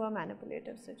leads to a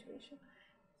manipulative situation.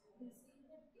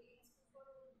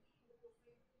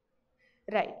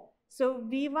 Right. So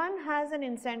V1 has an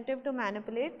incentive to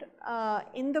manipulate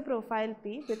in the profile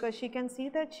P because she can see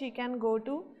that she can go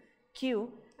to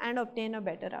Q and obtain a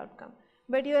better outcome.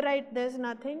 But you're right, there's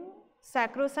nothing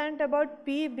sacrosanct about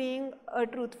P being a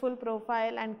truthful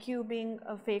profile and Q being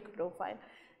a fake profile.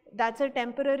 That's a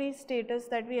temporary status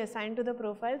that we assign to the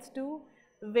profiles to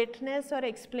witness or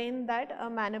explain that a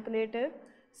manipulative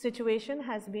situation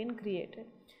has been created.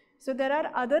 So there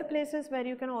are other places where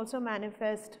you can also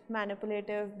manifest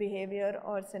manipulative behavior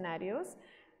or scenarios.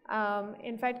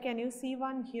 In fact, can you see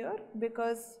one here?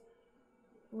 Because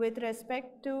with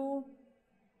respect to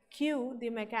Q, the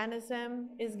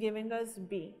mechanism is giving us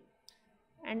B.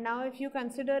 And now if you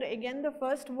consider again the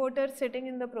first voter sitting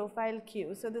in the profile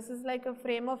queue, so this is like a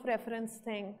frame of reference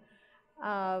thing,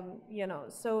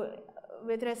 so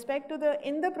with respect to the,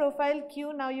 in the profile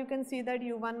queue, now you can see that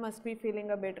U1 must be feeling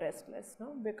a bit restless,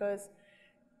 no? Because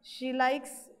she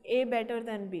likes A better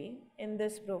than B in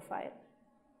this profile.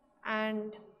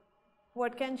 And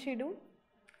what can she do?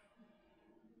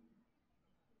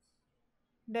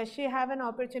 Does she have an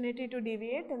opportunity to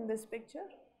deviate in this picture?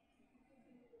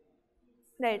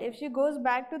 Right, if she goes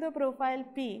back to the profile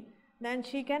P, then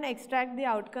she can extract the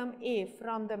outcome A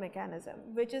from the mechanism,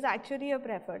 which is actually a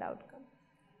preferred outcome,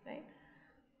 right?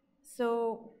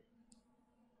 So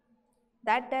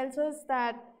that tells us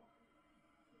that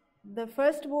the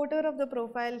first voter of the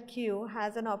profile Q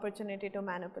has an opportunity to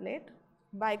manipulate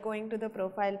by going to the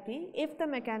profile P if the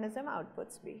mechanism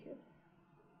outputs B here,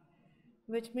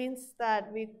 which means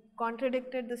that we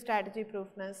contradicted the strategy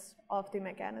proofness of the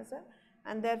mechanism,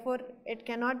 and therefore it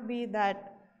cannot be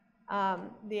that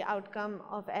the outcome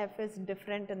of F is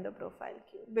different in the profile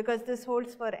Q, because this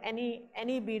holds for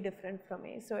any B different from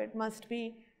A. So it must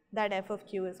be that F of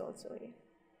Q is also A.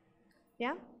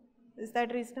 Yeah, is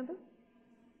that reasonable?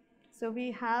 So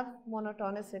we have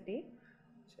monotonicity,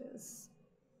 which is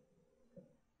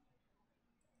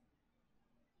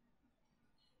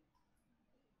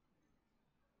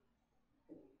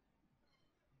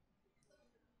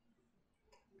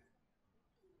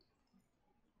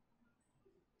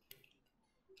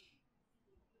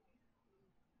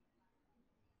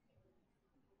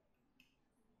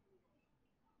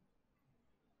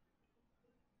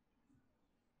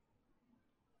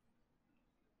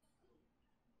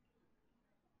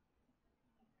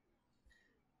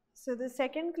so the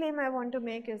second claim I want to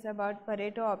make is about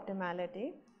Pareto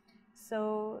optimality.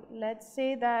 So let's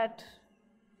say that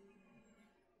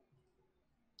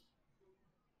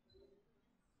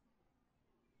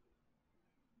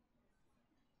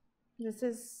this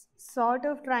is sort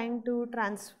of trying to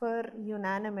transfer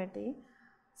unanimity.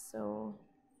 So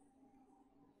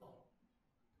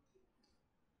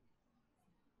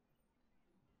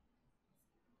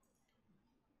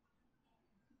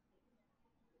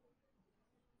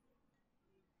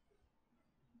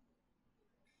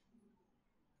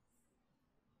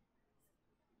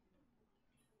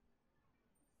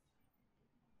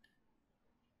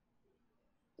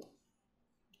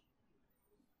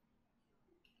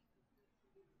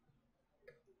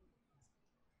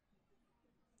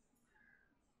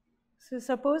So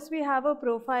suppose we have a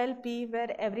profile P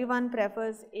where everyone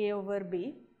prefers A over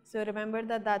B. So remember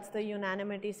that that's the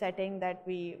unanimity setting that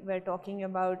we were talking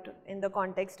about in the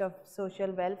context of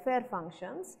social welfare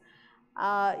functions.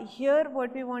 Here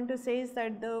what we want to say is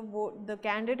that the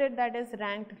candidate that is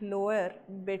ranked lower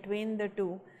between the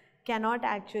two cannot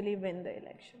actually win the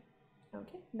election.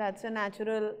 Okay, that's a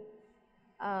natural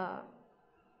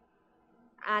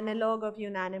analog of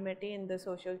unanimity in the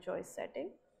social choice setting.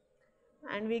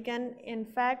 And we can in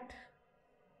fact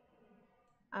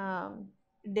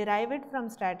derive it from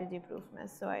strategy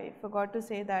proofness. So I forgot to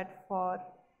say that for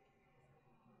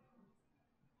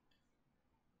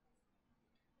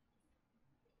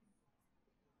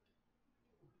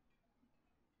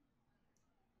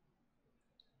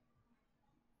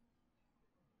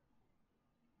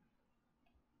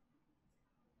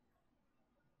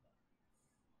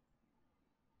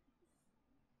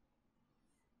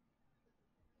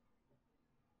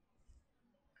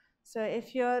so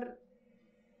if your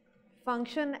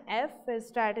function f is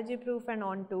strategy proof and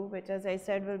onto, which as I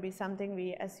said will be something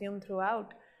we assume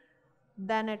throughout,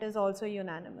 then it is also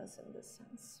unanimous in this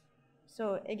sense.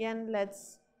 So again,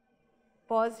 let's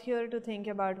pause here to think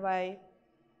about why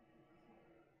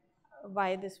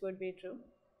this would be true.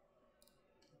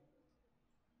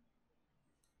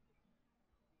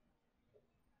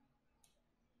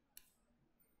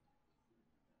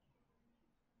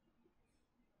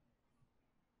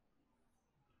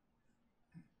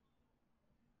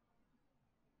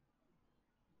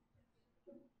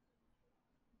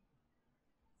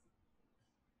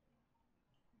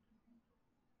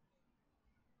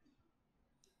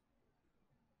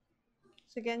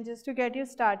 So again, just to get you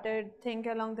started, think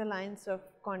along the lines of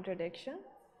contradiction.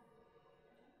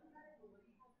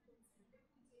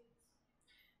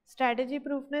 Strategy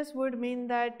proofness would mean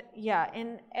that, yeah,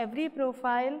 in every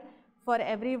profile for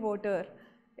every voter,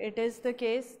 it is the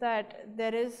case that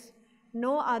there is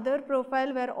no other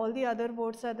profile where all the other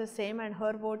votes are the same and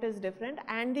her vote is different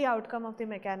and the outcome of the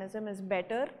mechanism is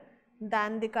better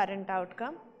than the current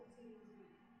outcome.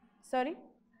 Sorry?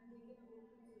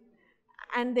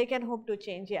 And they can hope to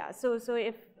change, yeah. So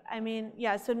if, I mean,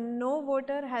 yeah, so no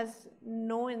voter has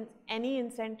any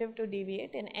incentive to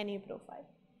deviate in any profile.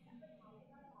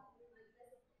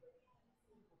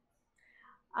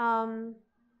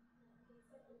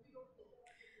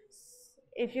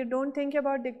 If you don't think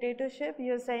about dictatorship,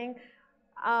 you're saying,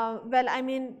 well, I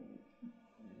mean,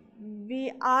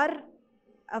 we are,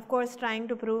 of course, trying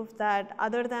to prove that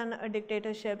other than a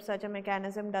dictatorship, such a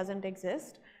mechanism doesn't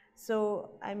exist.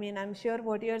 So, I mean, I'm sure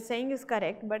what you're saying is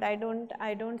correct, but I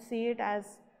don't see it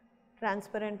as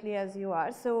transparently as you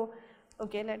are. So,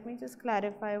 okay, let me just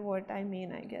clarify what I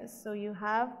mean, I guess. So, you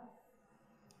have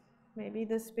maybe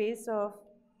the space of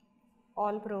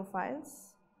all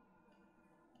profiles.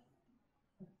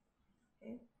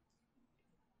 Okay.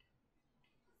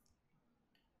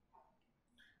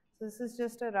 So, this is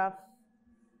just a rough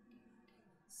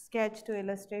sketch to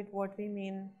illustrate what we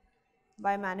mean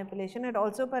by manipulation. It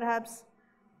also perhaps,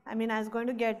 I mean, I was going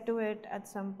to get to it at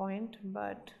some point,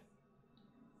 but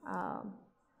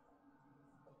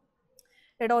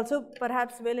it also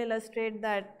perhaps will illustrate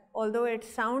that although it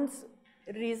sounds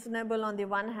reasonable on the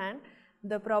one hand,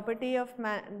 the property of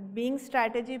being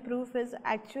strategy proof is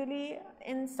actually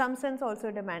in some sense also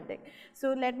demanding.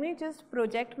 So let me just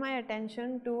project my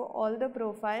attention to all the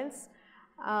profiles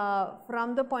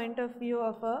from the point of view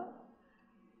of a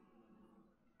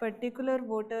particular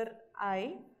voter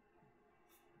I,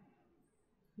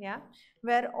 yeah,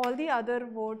 where all the other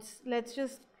votes, let's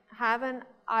just have an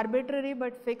arbitrary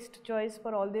but fixed choice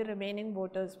for all the remaining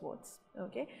voters' votes,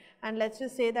 okay, and let's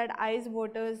just say that I's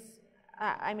voters,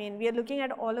 I mean, we are looking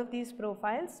at all of these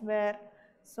profiles where,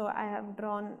 so I have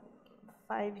drawn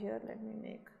 5 here, let me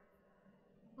make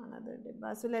another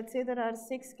dibba. So let's say there are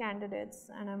 6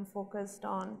 candidates and I'm focused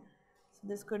on, so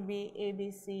this could be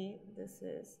ABC, this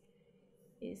is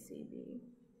ACB.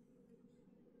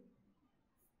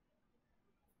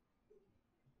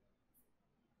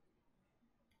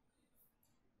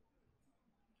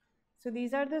 So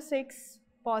these are the 6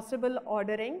 possible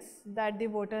orderings that the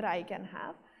voter I can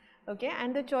have, okay,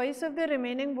 and the choice of the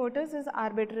remaining voters is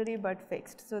arbitrary but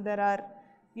fixed. So there are,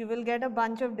 you will get a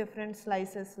bunch of different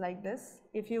slices like this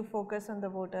if you focus on the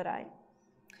voter I.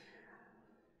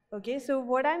 Okay, so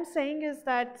what I'm saying is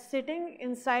that sitting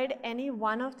inside any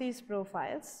one of these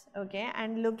profiles, okay,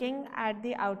 and looking at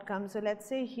the outcome. So let's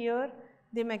say here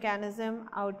the mechanism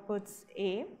outputs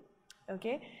A,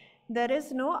 okay. There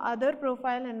is no other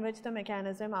profile in which the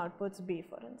mechanism outputs B,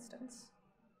 for instance,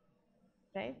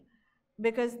 right?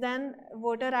 because then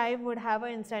voter I would have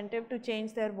an incentive to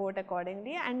change their vote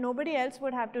accordingly, and nobody else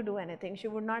would have to do anything. She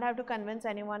would not have to convince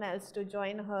anyone else to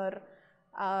join her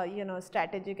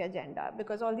strategic agenda,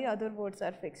 because all the other votes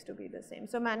are fixed to be the same.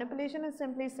 So manipulation is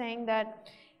simply saying that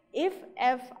if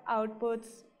F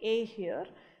outputs A here,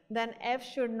 then F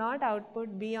should not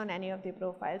output B on any of the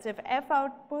profiles. If F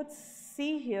outputs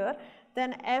C here,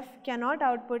 then F cannot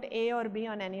output A or B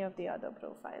on any of the other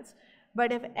profiles.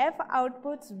 But if F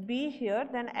outputs B here,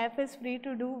 then F is free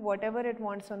to do whatever it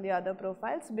wants on the other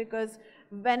profiles, because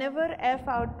whenever F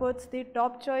outputs the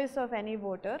top choice of any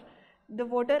voter, the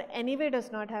voter anyway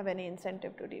does not have any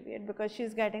incentive to deviate, because she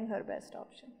is getting her best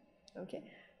option. Okay,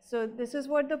 so this is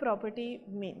what the property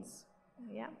means.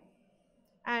 Yeah,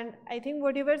 and I think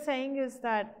what you were saying is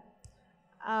that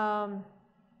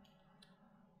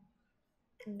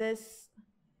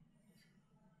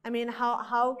I mean,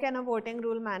 how can a voting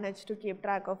rule manage to keep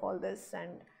track of all this?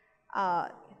 And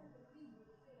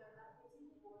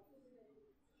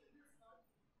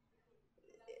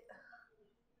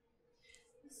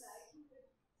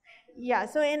yeah,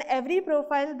 so in every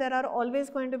profile there are always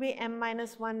going to be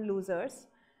m-1 losers,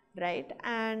 right?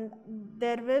 And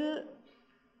there will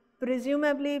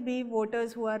presumably be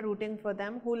voters who are rooting for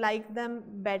them, who like them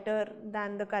better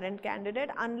than the current candidate,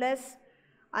 unless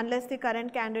the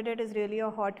current candidate is really a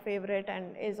hot favorite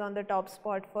and is on the top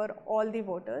spot for all the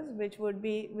voters, which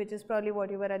is probably what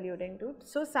you were alluding to.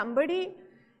 So somebody,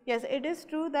 yes, it is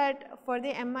true that for the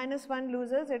m-1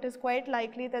 losers, it is quite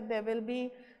likely that there will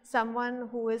be someone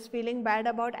who is feeling bad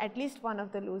about at least one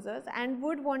of the losers and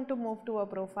would want to move to a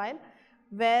profile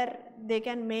where they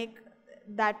can make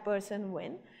that person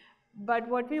win. But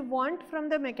what we want from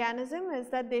the mechanism is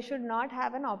that they should not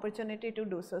have an opportunity to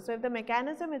do so. So if the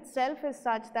mechanism itself is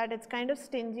such that it's kind of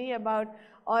stingy about,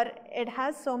 or it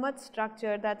has so much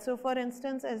structure that, so for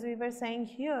instance, as we were saying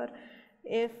here,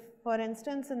 if for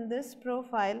instance in this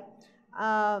profile,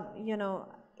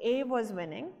 A was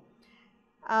winning,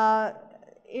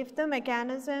 if the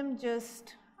mechanism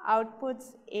just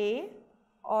outputs A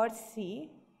or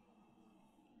C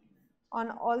on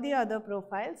all the other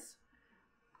profiles,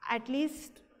 at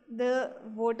least the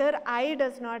voter I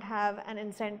does not have an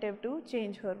incentive to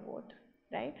change her vote,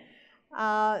 right?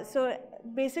 So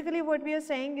basically what we are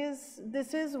saying is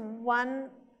this is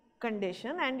one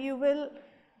condition, and you will,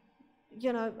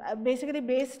 basically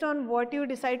based on what you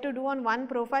decide to do on one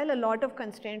profile, a lot of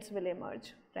constraints will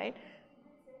emerge, right?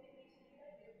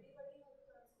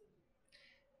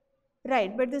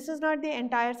 Right, but this is not the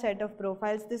entire set of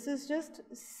profiles. This is just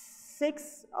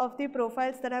 6 of the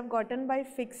profiles that I've gotten by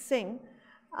fixing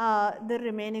the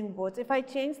remaining votes. If I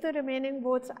change the remaining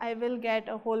votes, I will get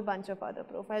a whole bunch of other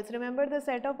profiles. Remember, the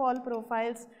set of all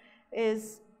profiles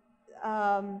is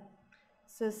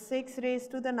so 6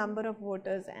 raised to the number of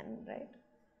voters n, right?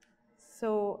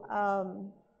 So,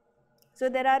 so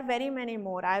there are very many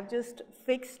more. I've just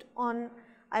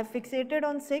I've fixated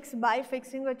on 6 by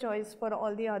fixing a choice for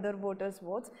all the other voters'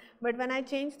 votes. But when I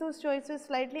change those choices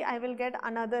slightly, I will get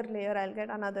another layer, I'll get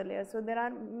another layer. So there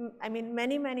are, I mean,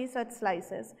 many such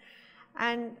slices.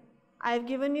 And I've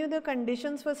given you the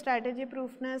conditions for strategy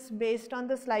proofness based on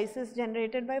the slices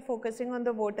generated by focusing on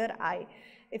the voter I.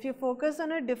 If you focus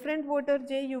on a different voter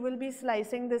J, you will be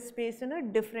slicing this space in a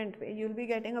different way. You'll be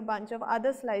getting a bunch of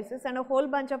other slices and a whole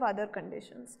bunch of other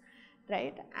conditions,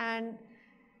 right? And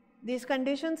these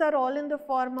conditions are all in the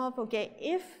form of, okay,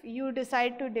 if you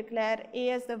decide to declare A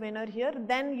as the winner here,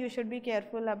 then you should be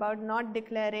careful about not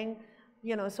declaring,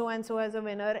 so and so as a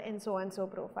winner in so and so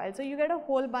profile. So you get a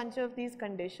whole bunch of these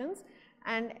conditions,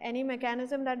 and any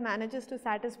mechanism that manages to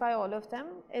satisfy all of them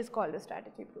is called a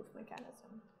strategy proof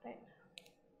mechanism, right?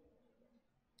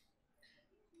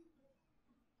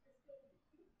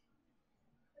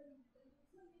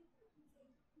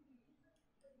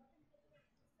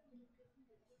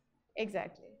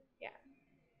 Exactly,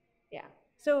 yeah.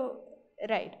 So,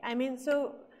 right, I mean,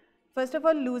 so first of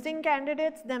all, losing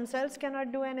candidates themselves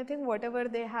cannot do anything. Whatever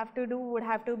they have to do would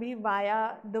have to be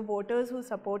via the voters who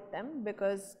support them,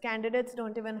 because candidates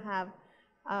don't even have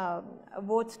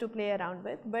votes to play around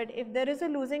with. But if there is a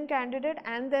losing candidate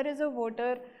and there is a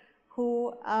voter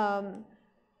who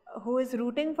is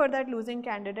rooting for that losing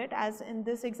candidate, as in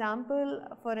this example,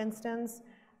 for instance,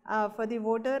 for the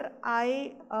voter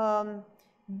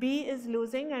B is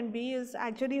losing and B is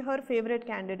actually her favorite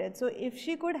candidate. So if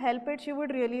she could help it, she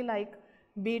would really like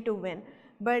B to win.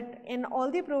 But in all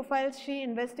the profiles, she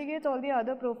investigates all the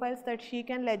other profiles that she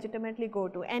can legitimately go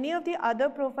to. Any of the other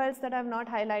profiles that I have not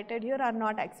highlighted here are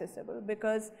not accessible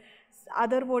because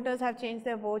other voters have changed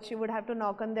their votes. She would have to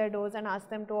knock on their doors and ask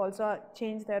them to also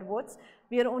change their votes.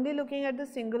 We are only looking at the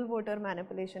single voter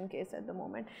manipulation case at the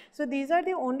moment. So these are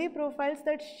the only profiles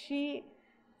that she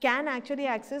can actually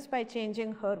access by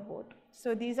changing her vote.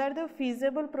 So these are the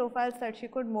feasible profiles that she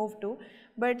could move to,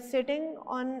 but sitting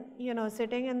on,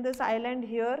 sitting in this island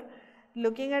here,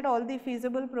 looking at all the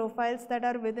feasible profiles that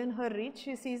are within her reach,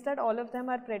 she sees that all of them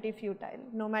are pretty futile.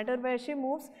 No matter where she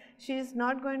moves, she is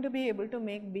not going to be able to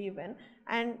make B win.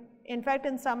 And in fact,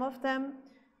 in some of them,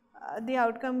 the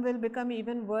outcome will become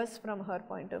even worse from her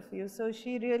point of view. So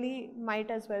she really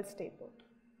might as well stay put.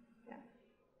 Yeah.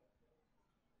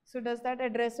 So does that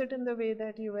address it in the way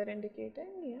that you were indicating?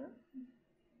 Yeah.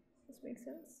 This makes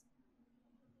sense.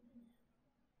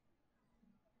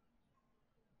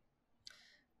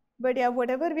 But yeah,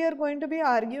 whatever we are going to be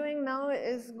arguing now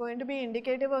is going to be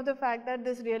indicative of the fact that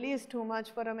this really is too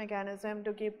much for a mechanism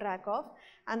to keep track of,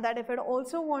 and that if it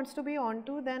also wants to be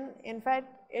onto, then in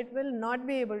fact it will not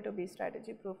be able to be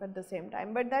strategy proof at the same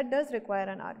time. But that does require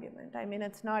an argument. I mean,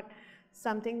 it's not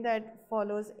something that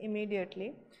follows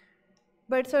immediately.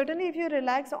 But certainly if you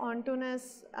relax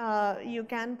ontoness, you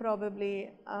can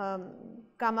probably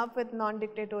come up with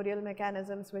non-dictatorial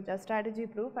mechanisms which are strategy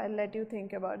proof. I'll let you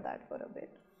think about that for a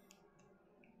bit.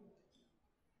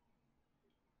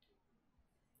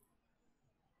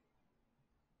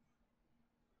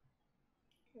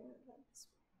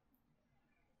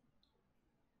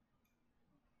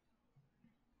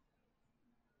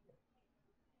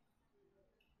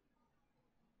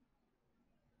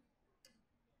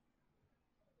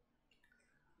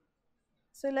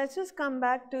 So let's just come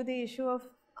back to the issue of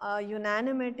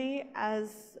unanimity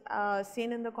as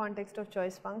seen in the context of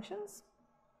choice functions.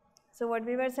 So what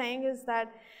we were saying is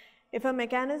that if a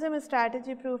mechanism is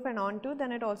strategy proof and onto,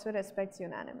 then it also respects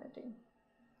unanimity.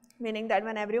 Meaning that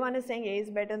when everyone is saying A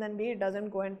is better than B, it doesn't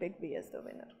go and pick B as the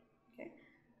winner. Okay.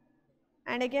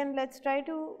 And again, let's try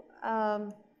to,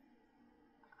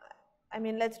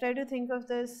 let's try to think of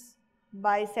this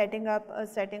by setting up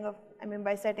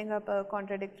a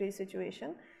contradictory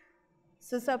situation.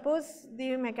 So suppose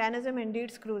the mechanism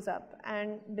indeed screws up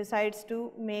and decides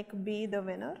to make B the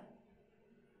winner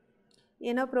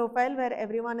in a profile where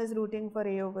everyone is rooting for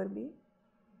A over B.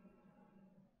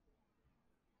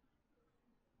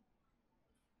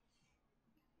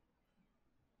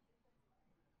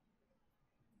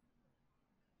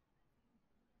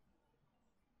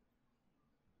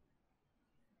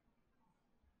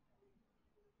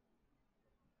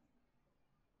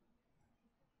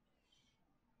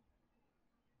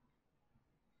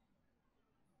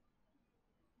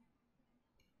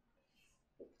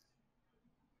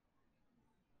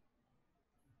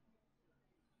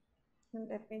 And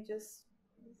let me just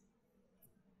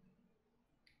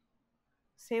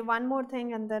say one more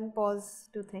thing and then pause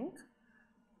to think.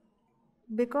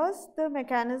 Because the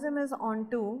mechanism is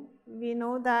onto, we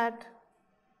know that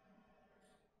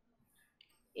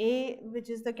A, which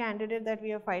is the candidate that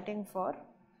we are fighting for,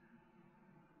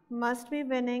 must be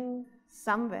winning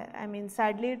somewhere. I mean,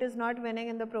 sadly, it is not winning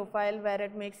in the profile where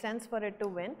it makes sense for it to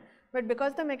win. But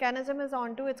because the mechanism is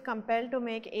onto, it's compelled to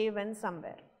make A win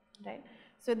somewhere, right?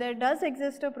 So there does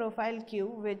exist a profile Q,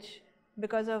 which,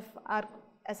 because of our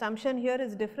assumption here,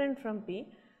 is different from P,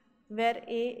 where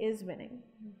A is winning,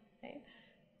 right?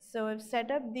 So we've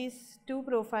set up these two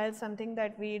profiles, something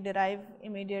that we derive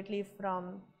immediately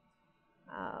from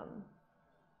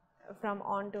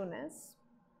ontoness.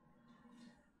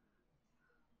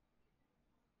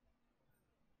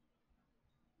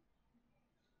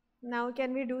 Now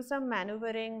can we do some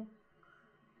maneuvering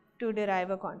to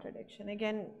derive a contradiction?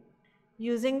 Again,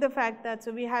 using the fact that,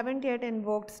 so we haven't yet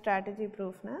invoked strategy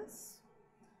proofness,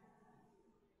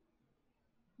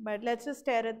 but let's just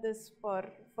stare at this for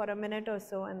a minute or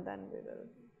so and then we will.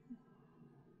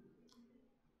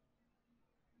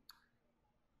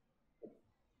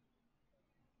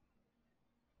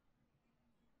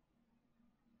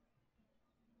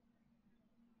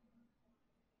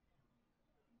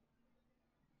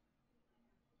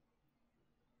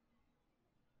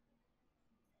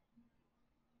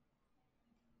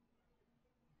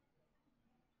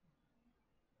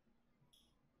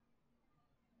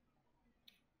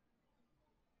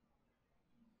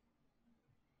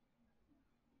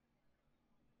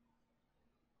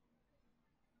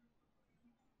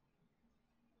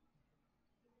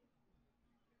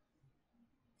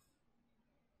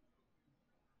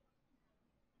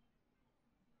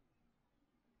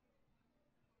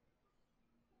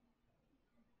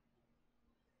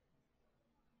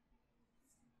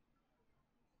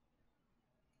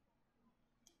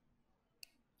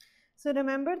 So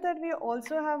remember that we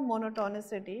also have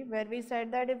monotonicity, where we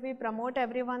said that if we promote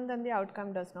everyone, then the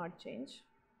outcome does not change,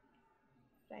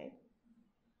 right?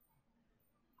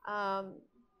 Um,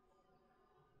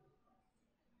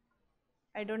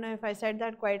 I don't know if I said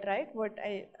that quite right.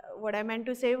 What I meant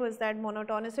to say was that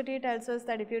monotonicity tells us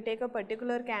that if you take a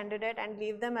particular candidate and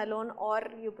leave them alone, or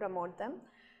you promote them,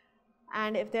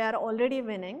 and if they are already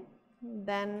winning,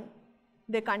 then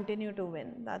they continue to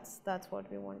win. That's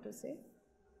what we want to say.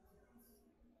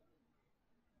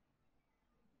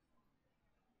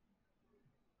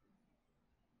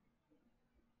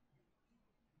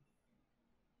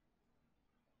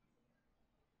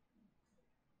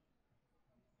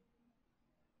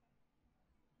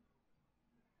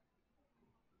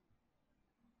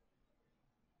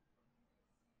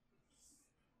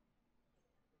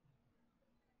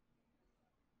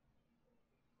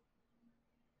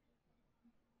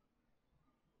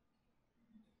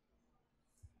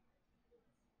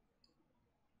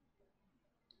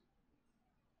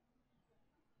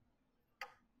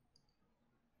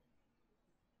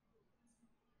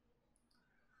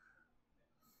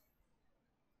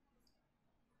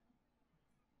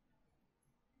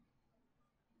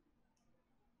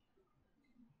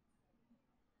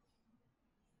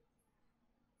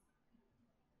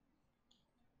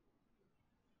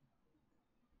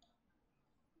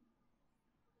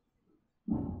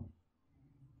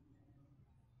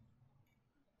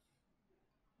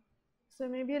 So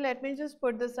maybe let me just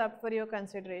put this up for your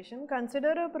consideration.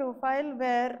 Consider a profile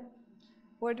where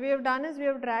what we have done is we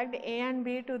have dragged A and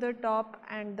B to the top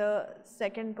and the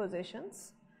second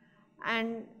positions,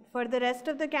 and for the rest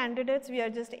of the candidates we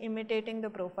are just imitating the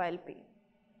profile P.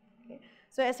 Okay.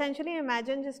 So essentially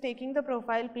imagine just taking the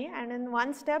profile P and in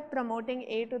one step promoting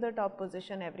A to the top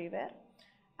position everywhere,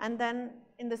 and then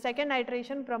in the second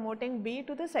iteration promoting B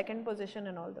to the second position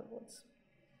in all the votes.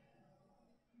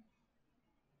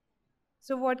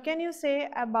 So what can you say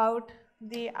about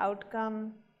the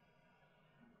outcome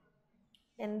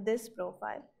in this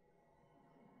profile?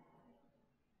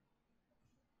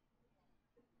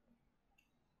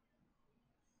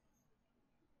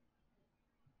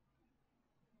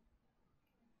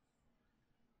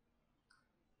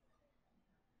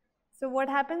 So what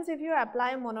happens if you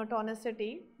apply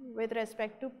monotonicity with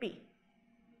respect to P?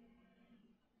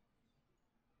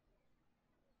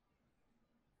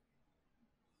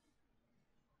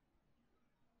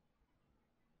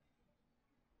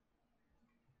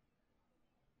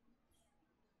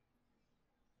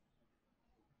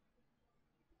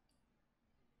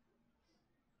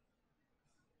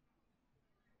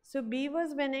 So B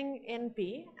was winning in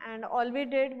P, and all we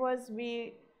did was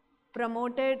we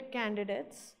promoted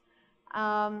candidates.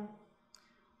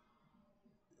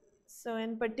 So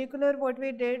in particular what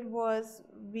we did was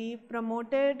we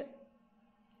promoted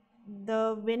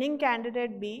the winning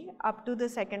candidate B up to the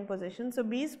second position. So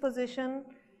B's position,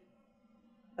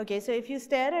 okay, so if you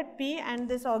stare at P and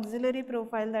this auxiliary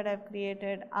profile that I've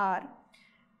created R,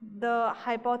 the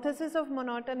hypothesis of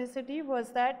monotonicity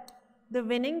was that the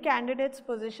winning candidate's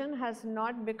position has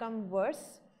not become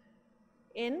worse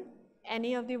in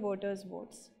any of the voters'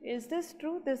 votes. Is this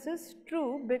true? This is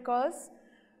true because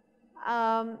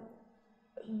um,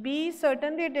 B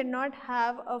certainly did not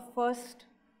have a first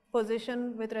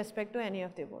position with respect to any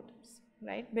of the voters,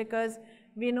 right? Because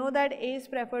we know that A is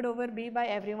preferred over B by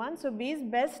everyone, so B's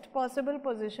best possible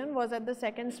position was at the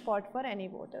second spot for any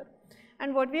voter.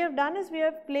 And what we have done is we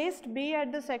have placed B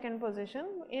at the second position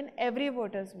in every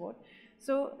voter's vote.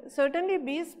 So certainly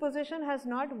B's position has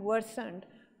not worsened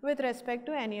with respect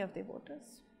to any of the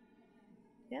voters.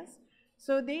 Yes.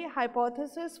 So the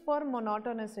hypothesis for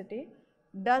monotonicity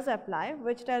does apply,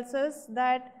 which tells us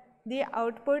that the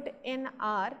output in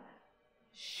R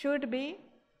should be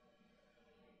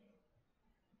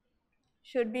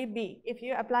B. If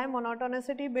you apply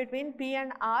monotonicity between P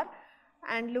and R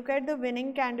and look at the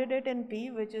winning candidate in P,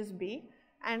 which is B,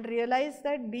 and realize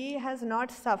that B has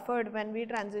not suffered when we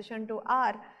transition to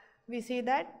R, we see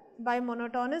that by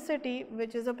monotonicity,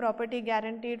 which is a property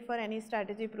guaranteed for any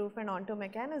strategy proof and onto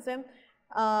mechanism,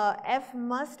 F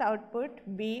must output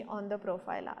B on the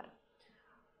profile R.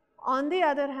 On the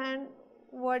other hand,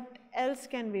 what else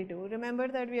can we do? Remember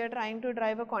that we are trying to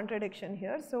drive a contradiction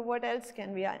here. So what else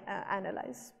can we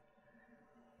analyze?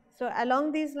 So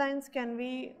along these lines, can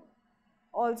we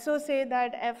also say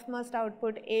that F must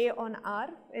output A on R?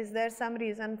 Is there some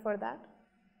reason for that?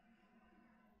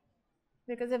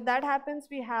 Because if that happens,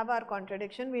 we have our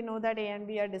contradiction. We know that A and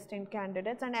B are distinct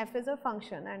candidates and F is a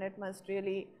function and it must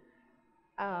really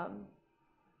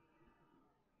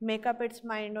make up its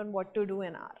mind on what to do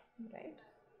in R, right?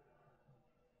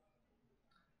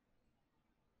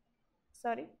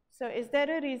 Sorry. So is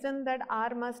there a reason that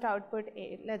R must output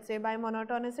A, let's say by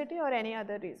monotonicity or any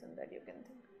other reason that you can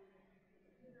think?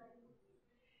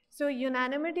 So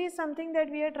unanimity is something that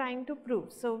we are trying to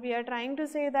prove. So we are trying to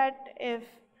say that if,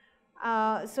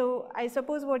 so I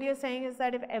suppose what you're saying is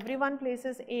that if everyone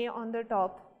places A on the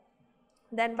top,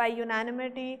 then by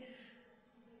unanimity,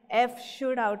 F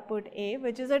should output A,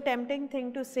 which is a tempting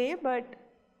thing to say, but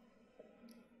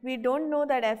we don't know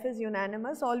that F is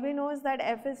unanimous. All we know is that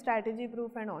F is strategy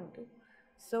proof and onto.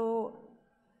 So,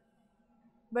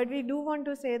 but we do want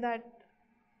to say that,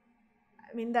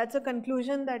 I mean, that's a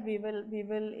conclusion that we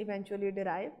will eventually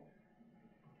derive.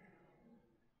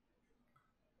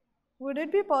 Would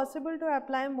it be possible to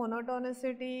apply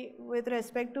monotonicity with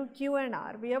respect to Q and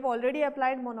R? We have already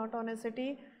applied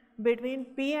monotonicity between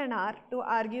P and R to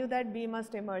argue that B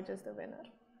must emerge as the winner,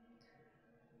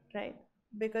 right?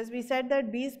 Because we said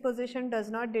that B's position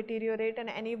does not deteriorate in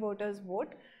any voter's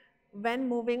vote when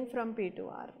moving from P to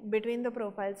R, between the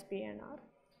profiles P and R.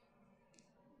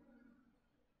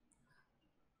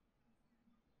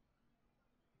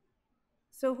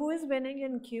 So who is winning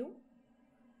in Q?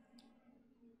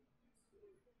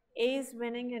 A is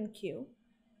winning in Q.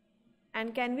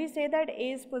 And can we say that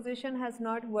A's position has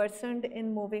not worsened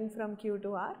in moving from Q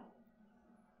to R?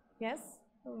 Yes.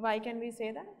 Why can we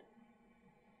say that?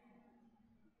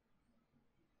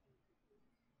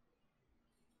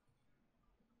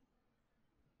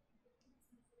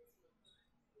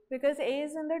 Because A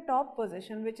is in the top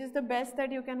position, which is the best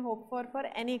that you can hope for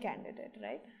any candidate,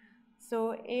 right?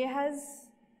 So A has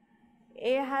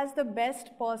the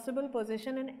best possible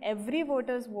position in every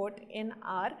voter's vote in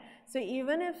R. So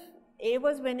even if A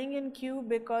was winning in Q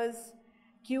because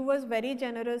Q was very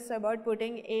generous about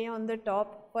putting A on the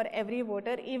top for every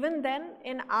voter, even then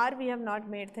in R we have not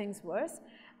made things worse.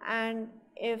 And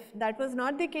if that was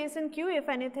not the case in Q, if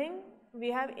anything, we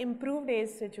have improved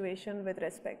A's situation with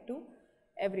respect to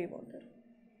every voter.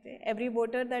 Okay. Every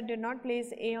voter that did not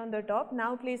place A on the top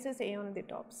now places A on the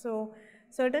top. So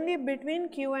certainly between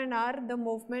Q and R, the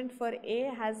movement for A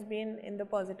has been in the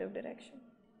positive direction.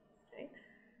 Right?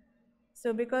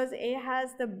 So because A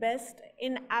has the best,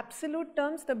 in absolute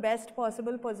terms, the best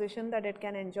possible position that it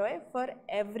can enjoy for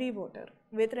every voter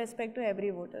with respect to every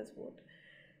voter's vote.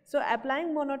 So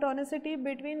applying monotonicity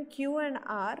between Q and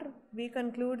R, we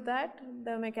conclude that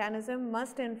the mechanism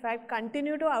must in fact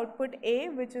continue to output A,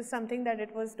 which is something that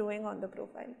it was doing on the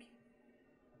profile Q.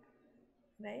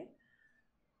 Right?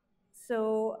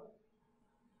 So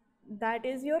that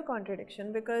is your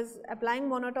contradiction, because applying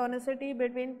monotonicity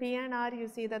between P and R, you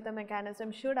see that the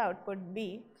mechanism should output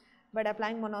B, but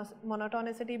applying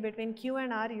monotonicity between Q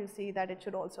and R, you see that it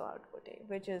should also output A,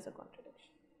 which is a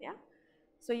contradiction. Yeah.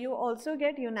 So you also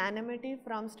get unanimity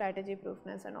from strategy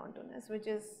proofness and ontoness, which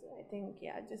is, I think,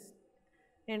 yeah, just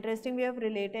interesting way of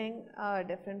relating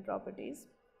different properties.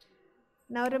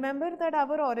 Now remember that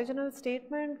our original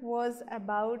statement was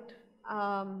about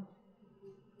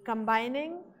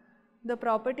combining the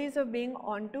properties of being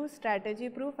onto, strategy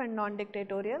proof and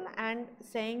non-dictatorial, and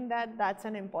saying that that's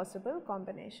an impossible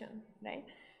combination, right?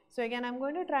 So again, I'm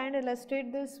going to try and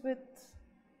illustrate this with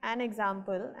an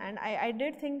example, and I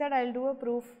did think that I'll do a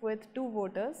proof with 2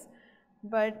 voters,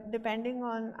 but depending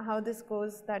on how this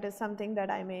goes, that is something that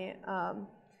I may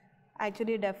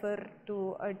actually defer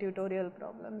to a tutorial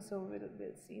problem, so we'll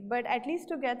see. But at least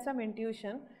to get some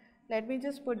intuition, let me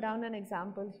just put down an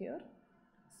example here.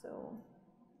 So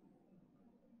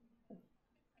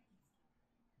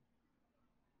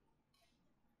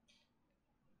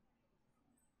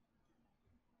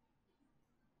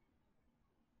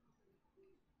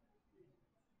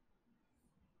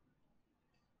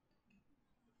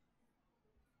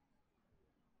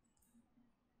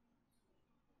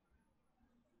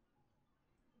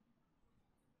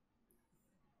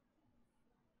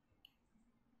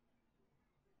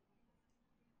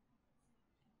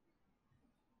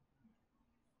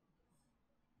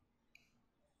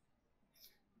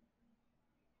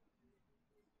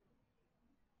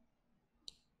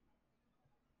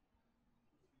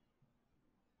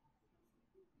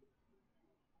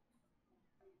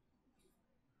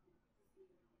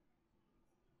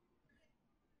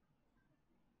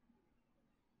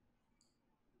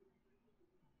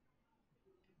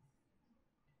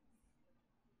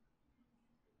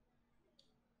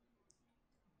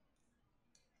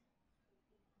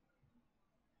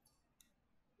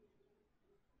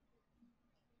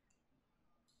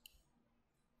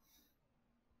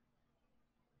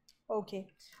okay,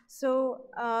 so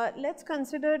let's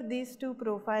consider these 2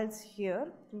 profiles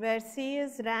here, where C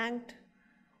is ranked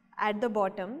at the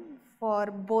bottom for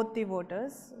both the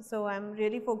voters. So I'm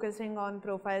really focusing on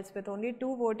profiles with only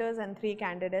 2 voters and 3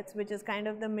 candidates, which is kind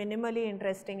of the minimally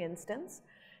interesting instance.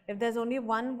 If there's only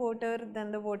 1 voter,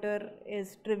 then the voter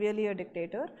is trivially a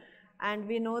dictator. And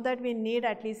we know that we need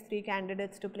at least 3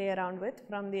 candidates to play around with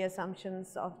from the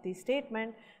assumptions of the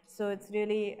statement. So it's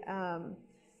really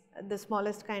the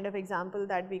smallest kind of example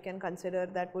that we can consider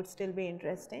that would still be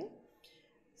interesting.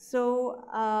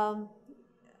 So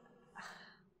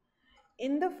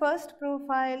in the first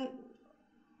profile,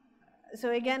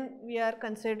 so again we are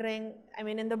considering, I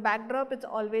mean in the backdrop it's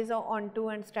always a onto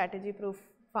and strategy proof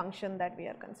function that we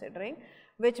are considering,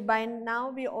 which by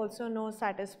now we also know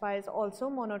satisfies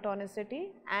also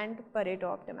monotonicity and Pareto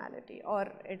optimality, or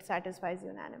it satisfies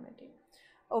unanimity.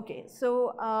 Okay,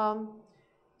 so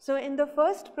so in the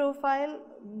first profile,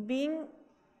 being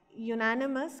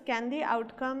unanimous, can the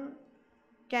outcome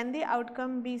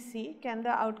be C? Can the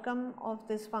outcome of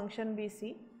this function be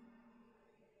C?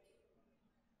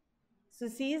 So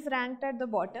C is ranked at the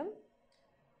bottom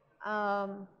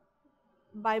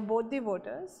by both the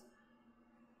voters.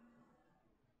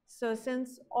 So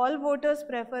since all voters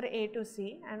prefer A to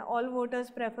C and all voters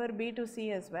prefer B to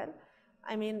C as well,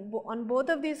 I mean on both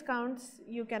of these counts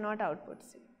you cannot output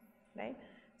C, right?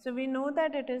 So we know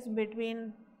that it is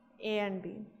between A and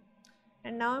B.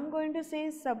 And now I'm going to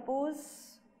say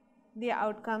suppose the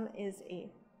outcome is A.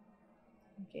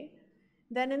 Okay.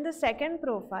 Then in the second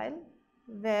profile,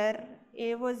 where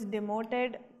A was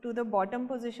demoted to the bottom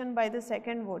position by the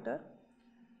second voter,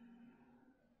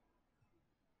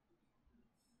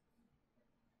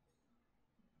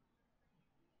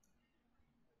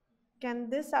 can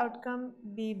this outcome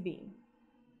be B?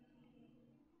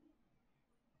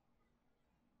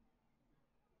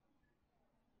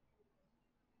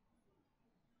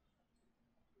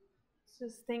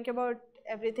 Just think about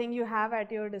everything you have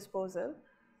at your disposal.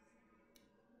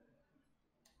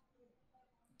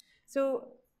 So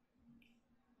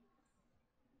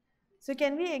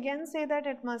can we again say that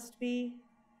it must be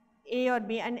A or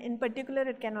B, and in particular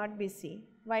it cannot be C?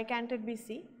 Why can't it be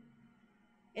C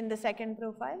in the second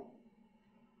profile?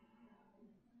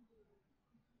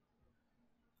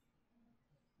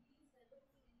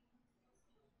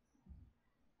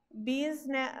 B is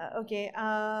okay.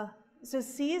 So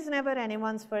C is never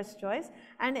anyone's first choice,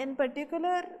 and in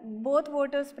particular both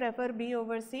voters prefer B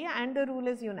over C and the rule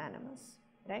is unanimous,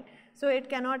 right? So it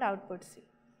cannot output C.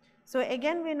 So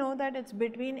again we know that it's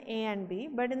between A and B,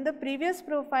 but in the previous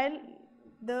profile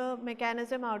the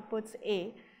mechanism outputs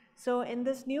A. So in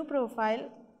this new profile,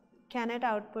 can it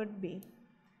output B?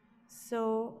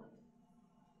 So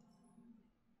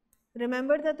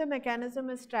remember that the mechanism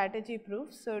is strategy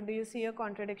proof, so do you see a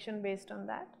contradiction based on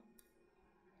that?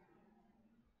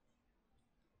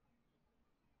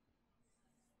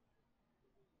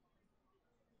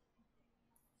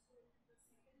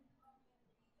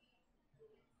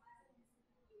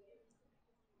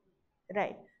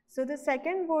 Right. So the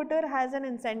second voter has an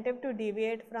incentive to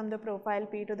deviate from the profile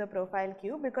P to the profile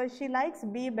Q because she likes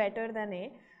B better than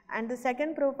A, and the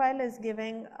second profile is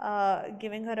giving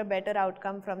her a better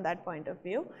outcome from that point of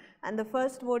view, and the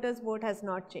first voter's vote has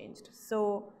not changed.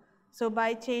 So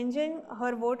by changing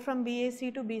her vote from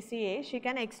BAC to BCA, she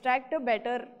can extract a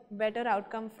better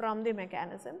outcome from the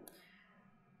mechanism.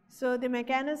 So the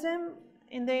mechanism,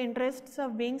 in the interests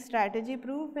of being strategy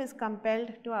proof, is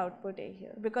compelled to output A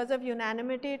here. Because of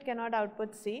unanimity it cannot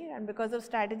output C, and because of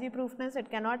strategy proofness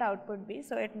it cannot output B,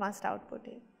 so it must output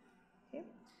A. Okay.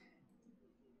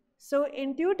 So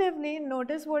intuitively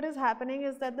notice what is happening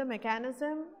is that the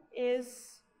mechanism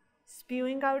is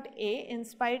spewing out A in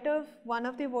spite of one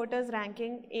of the voters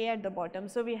ranking A at the bottom.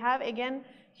 So we have again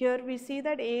here we see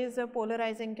that A is a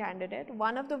polarizing candidate.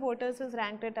 One of the voters has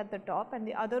ranked it at the top and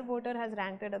the other voter has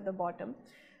ranked it at the bottom,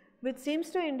 which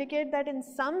seems to indicate that in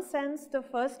some sense the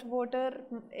first voter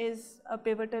is a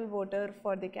pivotal voter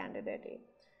for the candidate A.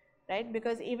 Right,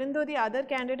 because even though the other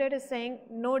candidate is saying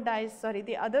no dice, sorry,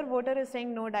 the other voter is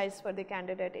saying no dice for the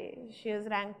candidate A. She has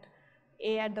ranked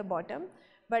A at the bottom,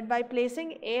 but by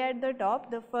placing A at the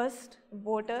top, the first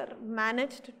voter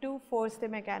managed to force the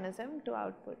mechanism to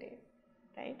output A,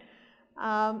 right?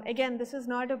 Again, this is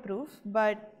not a proof,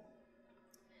 but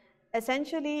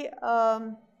essentially so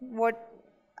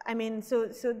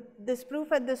this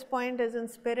proof at this point is in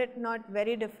spirit not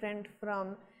very different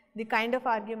from the kind of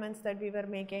arguments that we were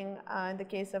making in the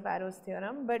case of Arrow's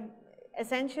theorem, but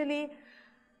essentially,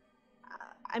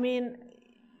 I mean,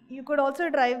 you could also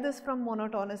derive this from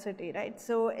monotonicity, right?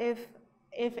 So if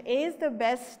A is the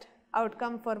best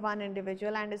outcome for one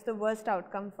individual and is the worst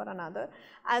outcome for another,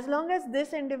 as long as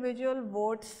this individual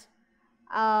votes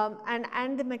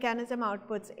and the mechanism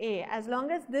outputs A. As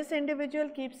long as this individual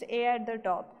keeps A at the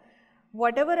top,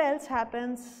 whatever else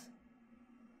happens,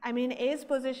 I mean, A's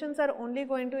positions are only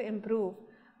going to improve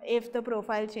if the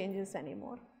profile changes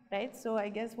anymore, right? So I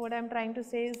guess what I'm trying to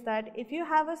say is that if you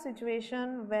have a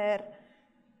situation where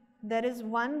there is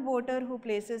one voter who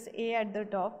places A at the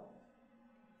top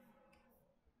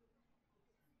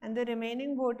and the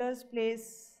remaining voters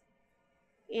place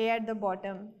A at the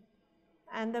bottom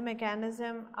and the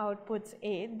mechanism outputs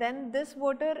A, then this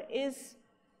voter is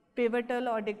pivotal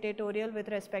or dictatorial with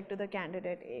respect to the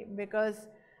candidate A, because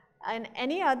in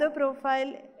any other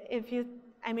profile, if you,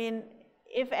 I mean,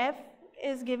 if F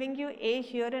is giving you A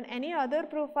here, in any other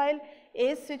profile,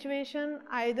 A's situation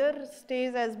either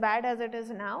stays as bad as it is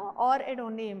now or it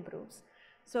only improves.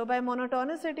 So by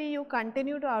monotonicity, you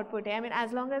continue to output A. I mean,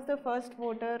 as long as the first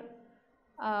voter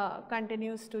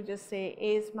continues to just say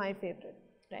A is my favorite,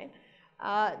 right?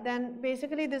 Then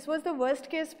basically this was the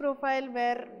worst case profile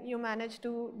where you managed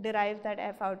to derive that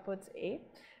F outputs A.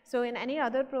 So in any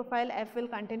other profile, F will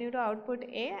continue to output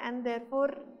A, and therefore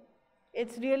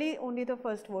it's really only the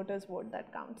first voter's vote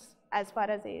that counts as far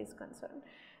as A is concerned.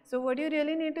 So what you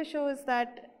really need to show is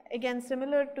that, again,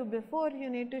 similar to before, you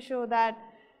need to show that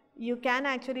you can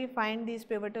actually find these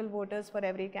pivotal voters for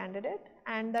every candidate,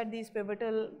 and that these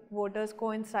pivotal voters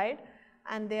coincide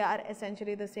and they are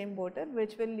essentially the same voter,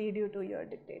 which will lead you to your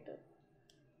dictator.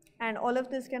 And all of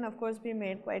this can of course be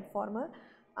made quite formal.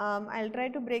 I'll try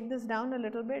to break this down a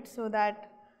little bit so that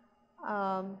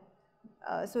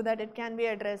it can be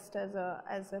addressed as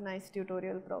a nice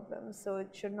tutorial problem. So it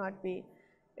should not be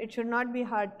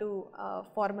hard to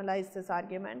formalize this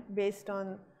argument based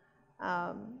on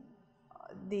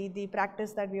the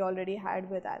practice that we already had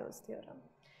with Arrow's theorem.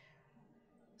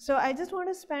 So I just want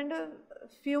to spend a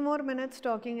few more minutes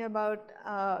talking about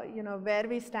where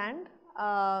we stand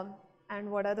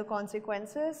and what are the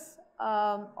consequences,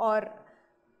 or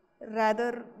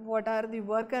rather what are the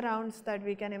workarounds that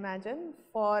we can imagine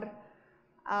for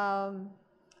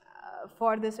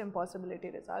this impossibility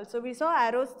result. So we saw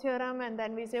Arrow's theorem, and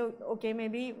then we say, okay,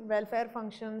 maybe welfare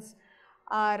functions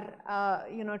are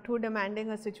too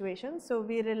demanding a situation. So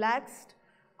we relaxed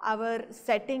our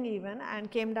setting even and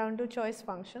came down to choice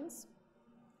functions.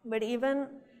 But even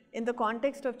in the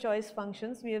context of choice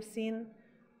functions, we have seen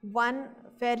one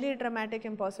fairly dramatic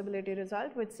impossibility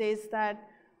result, which says that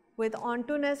with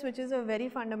ontoness, which is a very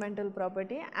fundamental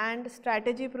property, and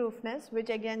strategy proofness,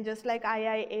 which again, just like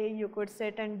IIA, you could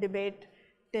sit and debate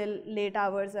till late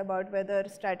hours about whether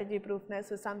strategy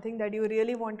proofness is something that you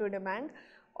really want to demand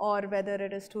or whether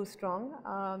it is too strong.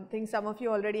 I think some of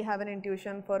you already have an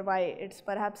intuition for why it's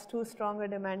perhaps too strong a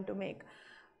demand to make.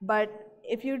 But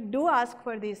if you do ask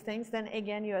for these things, then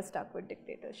again you are stuck with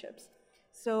dictatorships.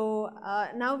 So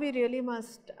now we really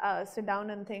must sit down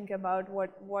and think about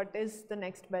what is the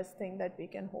next best thing that we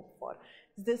can hope for.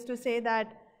 Is this to say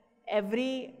that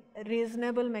every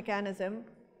reasonable mechanism,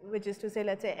 which is to say,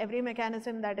 let's say every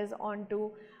mechanism that is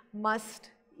onto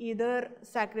must either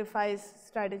sacrifice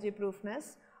strategy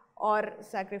proofness or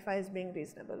sacrifice being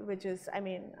reasonable, which is, I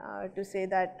mean, to say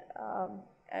that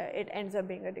it ends up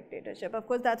being a dictatorship. Of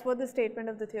course, that's what the statement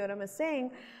of the theorem is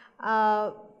saying,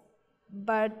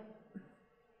 but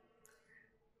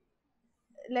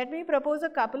let me propose a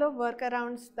couple of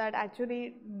workarounds that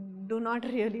actually do not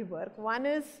really work. One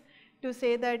is to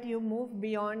say that you move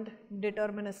beyond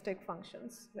deterministic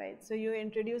functions, right? So you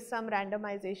introduce some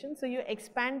randomization, so you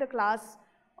expand the class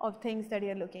of things that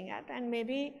you're looking at, and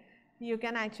maybe you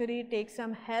can actually take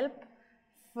some help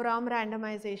from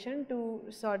randomization to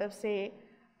sort of say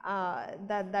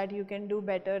that you can do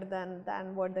better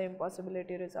than what the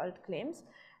impossibility result claims.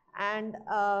 And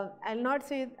I'll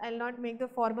not make the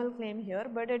formal claim here,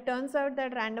 but it turns out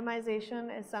that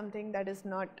randomization is something that is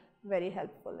not very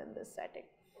helpful in this setting.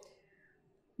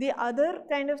 The other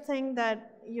kind of thing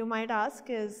that you might ask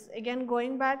is, again,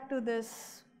 going back to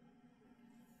this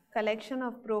collection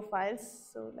of profiles.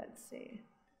 So let's say,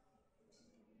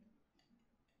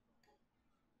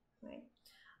 right.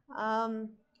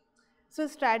 So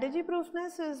strategy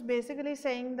proofness is basically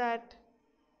saying that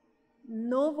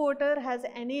no voter has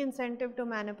any incentive to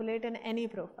manipulate in any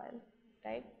profile,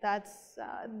 right? That's,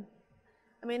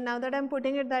 I mean, now that I'm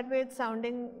putting it that way, it's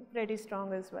sounding pretty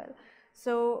strong as well.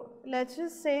 So let's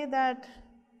just say that,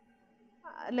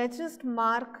 let's just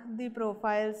mark the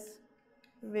profiles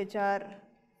which are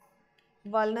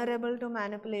vulnerable to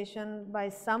manipulation by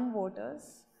some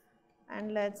voters,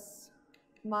 and let's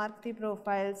mark the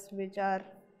profiles which are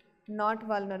not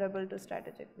vulnerable to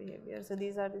strategic behavior. So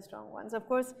these are the strong ones. Of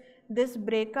course, this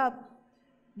breakup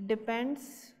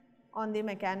depends on the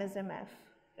mechanism F,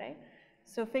 right?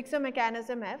 So fix a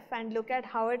mechanism F and look at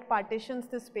how it partitions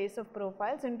the space of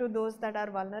profiles into those that are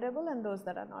vulnerable and those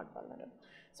that are not vulnerable.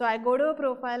 So I go to a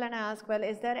profile and I ask, well,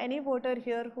 is there any voter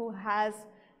here who has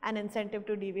an incentive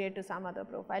to deviate to some other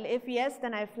profile? If yes,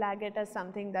 then I flag it as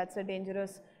something that's a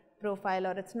dangerous profile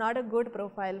or it's not a good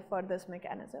profile for this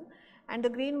mechanism. And the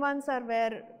green ones are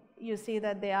where you see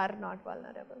that they are not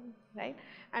vulnerable, right?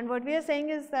 And what we are saying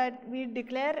is that we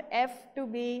declare F to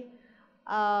be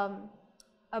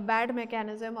a bad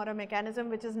mechanism or a mechanism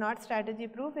which is not strategy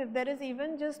proof if there is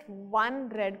even just one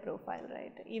red profile,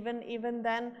 right? Even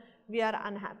then we are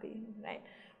unhappy, right?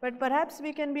 But perhaps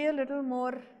we can be a little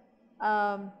more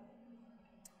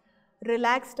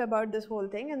relaxed about this whole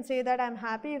thing and say that I'm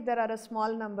happy if there are a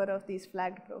small number of these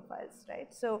flagged profiles,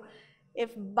 right? So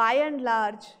if by and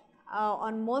large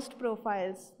on most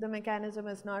profiles the mechanism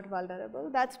is not vulnerable,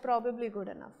 that's probably good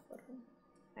enough for me,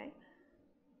 right?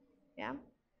 Yeah.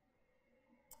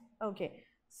 Okay,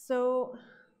 so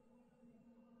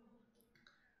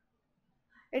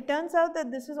it turns out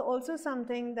that this is also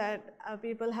something that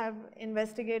people have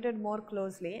investigated more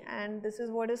closely, and this is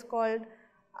what is called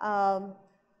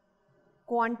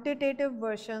quantitative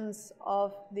versions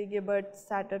of the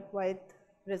Gibert-Satterthwaite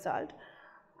result.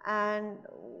 And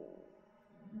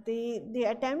the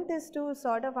attempt is to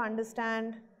sort of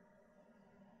understand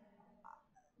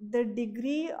the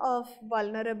degree of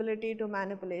vulnerability to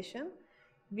manipulation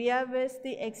via which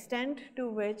the extent to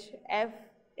which F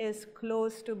is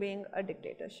close to being a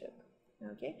dictatorship,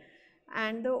 okay?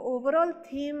 And the overall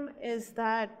theme is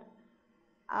that,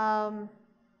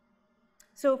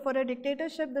 so for a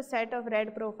dictatorship, the set of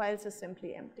red profiles is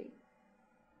simply empty,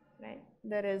 right?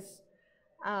 There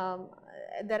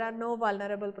are no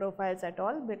vulnerable profiles at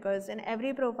all because in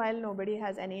every profile, nobody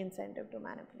has any incentive to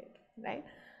manipulate, right?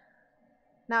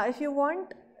 Now, if you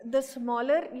want, the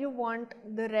smaller you want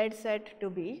the red set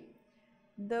to be,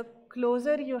 the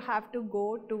closer you have to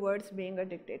go towards being a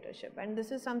dictatorship, and this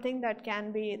is something that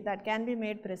can be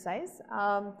made precise.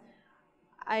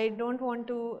 I don't want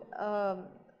to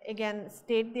again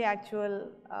state the actual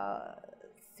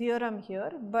theorem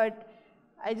here, but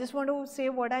I just want to say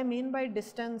what I mean by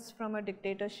distance from a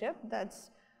dictatorship.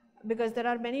 That's because there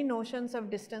are many notions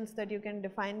of distance that you can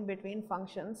define between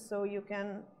functions. So you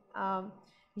can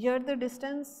here the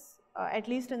distance, at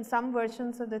least in some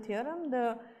versions of the theorem,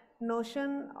 the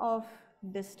notion of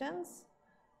distance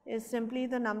is simply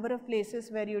the number of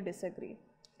places where you disagree,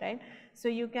 right? So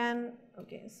you can,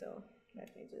 okay, so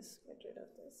let me just get rid of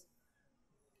this.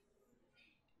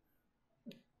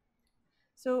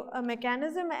 So a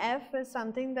mechanism F is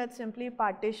something that simply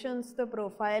partitions the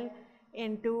profile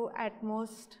into at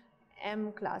most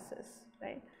m classes,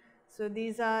 right? So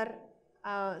these are,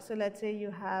 so let's say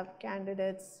you have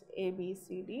candidates A, B,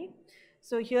 C, D.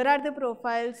 So here are the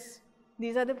profiles.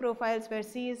 These are the profiles where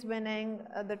C is winning.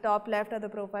 The top left are the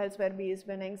profiles where B is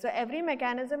winning. So every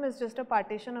mechanism is just a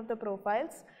partition of the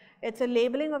profiles. It's a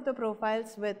labeling of the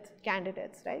profiles with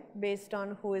candidates, right, based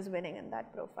on who is winning in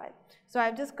that profile. So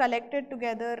I've just collected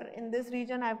together, in this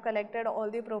region, I've collected all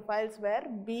the profiles where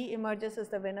B emerges as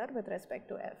the winner with respect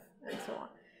to F and so on.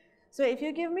 So if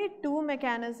you give me two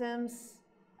mechanisms,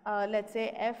 let's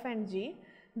say F and G,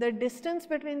 the distance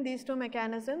between these two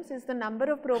mechanisms is the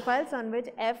number of profiles on which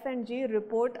F and G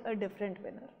report a different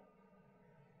winner,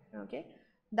 okay?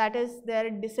 That is their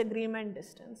disagreement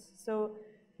distance. So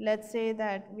let's say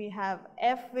that we have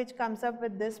F which comes up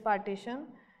with this partition,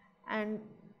 and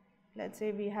let's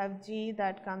say we have G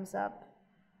that comes up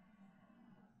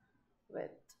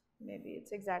with, maybe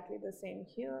it's exactly the same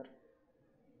here.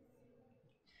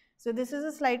 So this is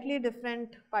a slightly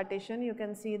different partition. You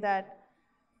can see that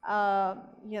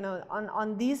you know,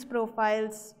 on these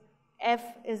profiles, F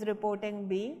is reporting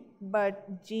B,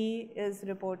 but G is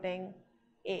reporting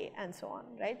A, and so on,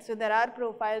 right? So there are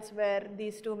profiles where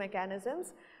these two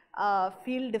mechanisms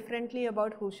feel differently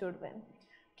about who should win,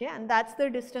 okay? And that's the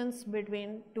distance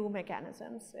between two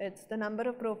mechanisms. It's the number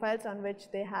of profiles on which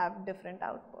they have different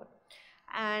output.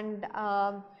 And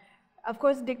of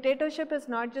course, dictatorship is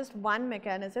not just one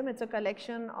mechanism, it's a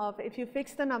collection of, if you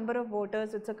fix the number of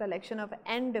voters, it's a collection of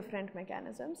n different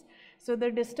mechanisms. So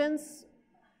the distance,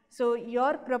 so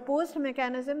your proposed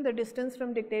mechanism, the distance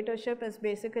from dictatorship is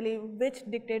basically which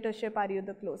dictatorship are you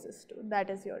the closest to,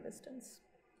 that is your distance,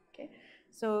 okay?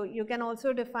 So you can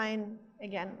also define,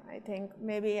 again, I think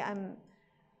maybe I'm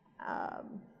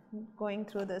going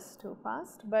through this too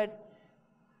fast, but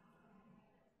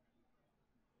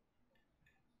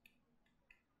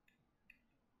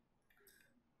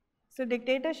so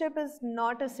dictatorship is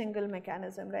not a single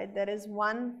mechanism, right? There is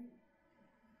one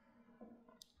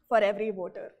for every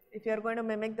voter. If you are going to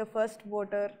mimic the first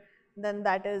voter, then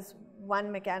that is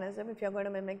one mechanism. If you're going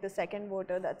to mimic the second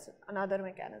voter, that's another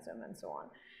mechanism, and so on.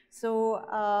 So,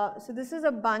 so this is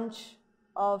a bunch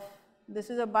of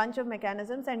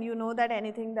mechanisms, and you know that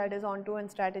anything that is onto and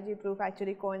strategy proof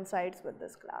actually coincides with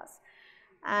this class.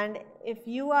 And if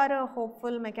you are a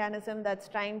hopeful mechanism that's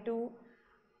trying to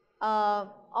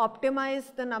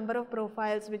optimize the number of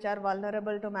profiles which are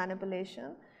vulnerable to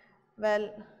manipulation,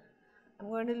 well, I'm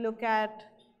going to look at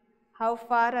how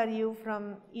far are you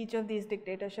from each of these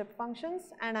dictatorship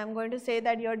functions, and I'm going to say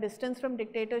that your distance from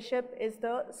dictatorship is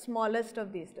the smallest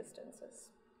of these distances,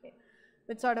 okay?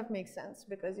 Which sort of makes sense,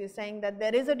 because you're saying that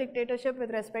there is a dictatorship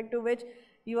with respect to which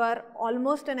you are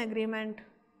almost in agreement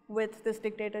with this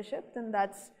dictatorship, then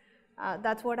that's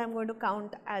what I'm going to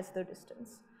count as the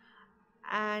distance.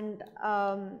 And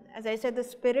as I said, the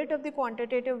spirit of the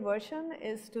quantitative version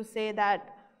is to say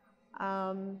that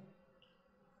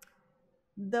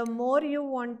the more you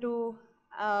want to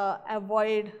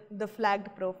avoid the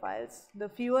flagged profiles, the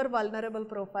fewer vulnerable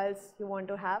profiles you want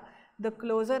to have, the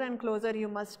closer and closer you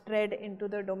must tread into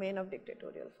the domain of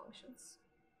dictatorial functions,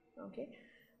 okay?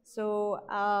 So,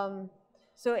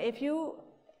 so if you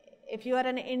are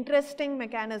an interesting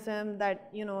mechanism that,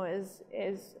 you know,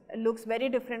 looks very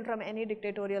different from any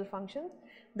dictatorial function,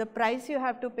 the price you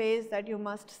have to pay is that you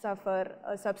must suffer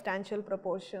a substantial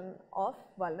proportion of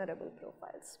vulnerable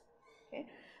profiles, okay?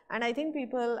 And I think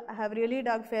people have really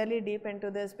dug fairly deep into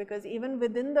this, because even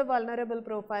within the vulnerable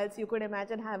profiles, you could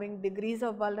imagine having degrees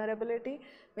of vulnerability.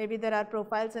 Maybe there are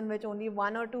profiles in which only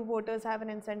 1 or 2 voters have an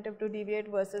incentive to deviate,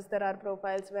 versus there are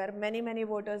profiles where many, many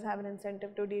voters have an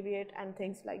incentive to deviate, and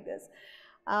things like this.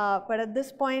 But at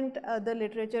this point, the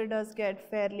literature does get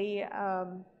fairly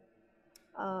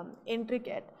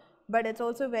intricate, but it's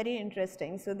also very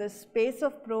interesting. So the space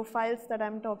of profiles that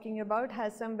I'm talking about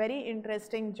has some very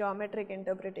interesting geometric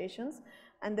interpretations,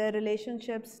 and their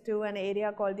relationships to an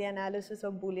area called the analysis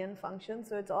of Boolean functions.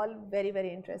 So it's all very,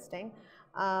 very interesting.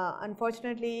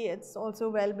 Unfortunately, it's also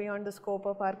well beyond the scope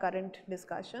of our current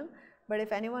discussion. But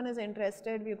if anyone is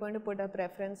interested, we're going to put up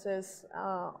references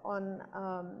on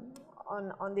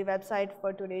the website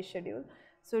for today's schedule.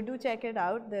 So do check it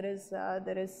out. There is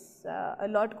a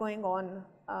lot going on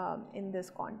in this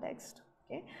context,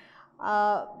 okay?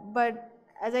 But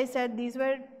as I said, these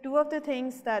were two of the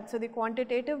things that, so the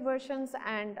quantitative versions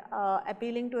and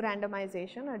appealing to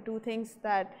randomization are two things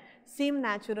that seem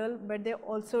natural, but they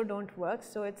also don't work.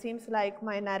 So it seems like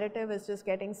my narrative is just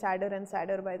getting sadder and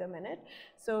sadder by the minute.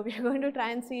 So we're going to try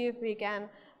and see if we can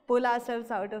pull ourselves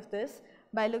out of this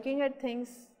by looking at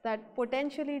things that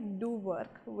potentially do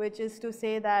work, which is to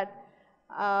say that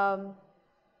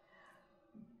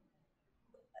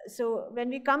so when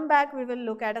we come back, we will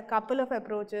look at a couple of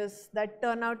approaches that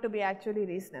turn out to be actually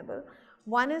reasonable.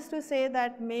 One is to say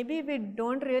that maybe we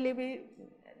don't really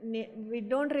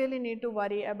need to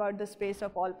worry about the space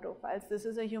of all profiles. This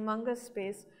is a humongous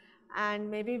space,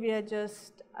 and maybe we are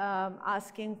just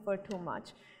asking for too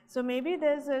much. So maybe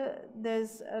there's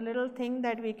a little thing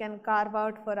that we can carve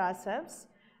out for ourselves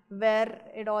where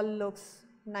it all looks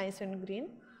nice and green,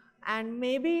 and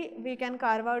maybe we can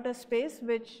carve out a space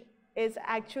which is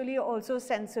actually also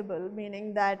sensible,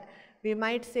 meaning that we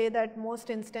might say that most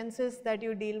instances that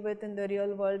you deal with in the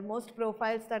real world, most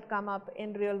profiles that come up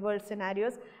in real world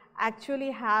scenarios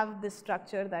actually have the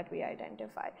structure that we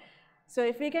identify. So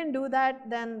if we can do that,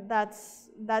 then that's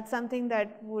something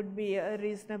that would be a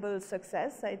reasonable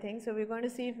success, I think. So we're going to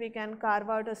see if we can carve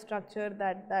out a structure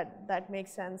that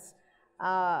makes sense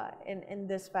in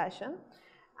this fashion.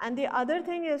 And the other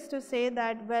thing is to say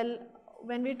that, well,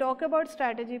 when we talk about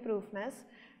strategy proofness,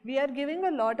 we are giving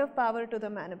a lot of power to the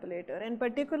manipulator. In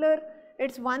particular,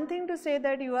 it's one thing to say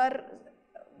that you are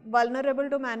vulnerable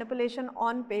to manipulation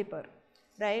on paper,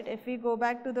 right? If we go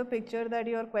back to the picture that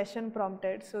your question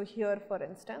prompted, so here for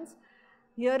instance,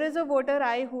 here is a voter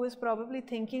I who is probably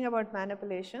thinking about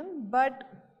manipulation, but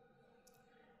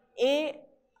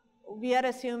we are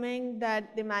assuming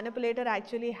that the manipulator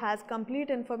actually has complete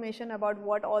information about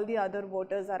what all the other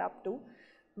voters are up to,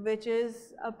 which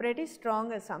is a pretty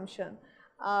strong assumption.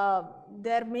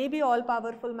 There may be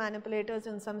all-powerful manipulators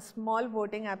in some small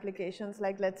voting applications,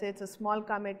 like let's say it's a small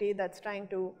committee that's trying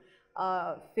to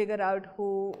figure out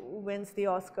who wins the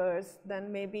Oscars. Then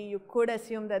maybe you could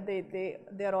assume that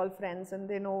they're all friends and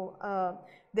they know,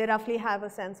 they roughly have a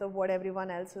sense of what everyone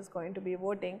else is going to be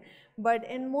voting. But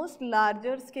in most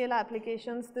larger scale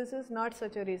applications, this is not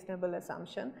such a reasonable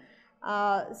assumption.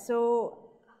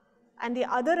 And the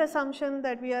other assumption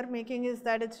that we are making is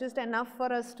that it's just enough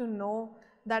for us to know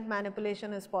that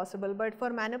manipulation is possible. But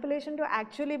for manipulation to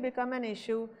actually become an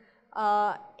issue,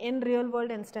 in real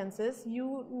world instances,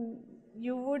 you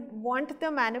would want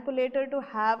the manipulator to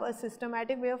have a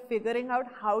systematic way of figuring out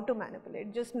how to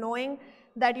manipulate. Just knowing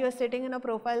that you are sitting in a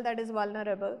profile that is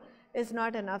vulnerable is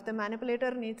not enough. The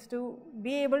manipulator needs to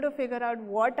be able to figure out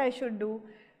what I should do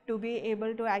to be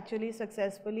able to actually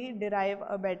successfully derive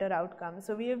a better outcome.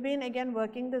 So we have been again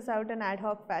working this out in ad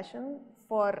hoc fashion.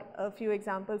 For a few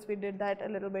examples, we did that a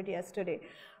little bit yesterday.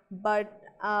 But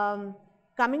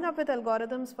coming up with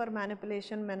algorithms for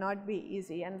manipulation may not be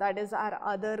easy, and that is our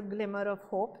other glimmer of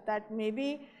hope, that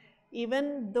maybe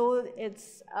even though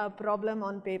it's a problem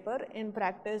on paper, in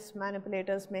practice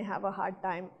manipulators may have a hard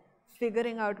time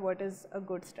figuring out what is a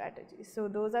good strategy. So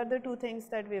those are the two things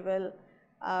that we will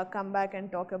come back and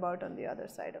talk about on the other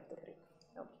side of the break.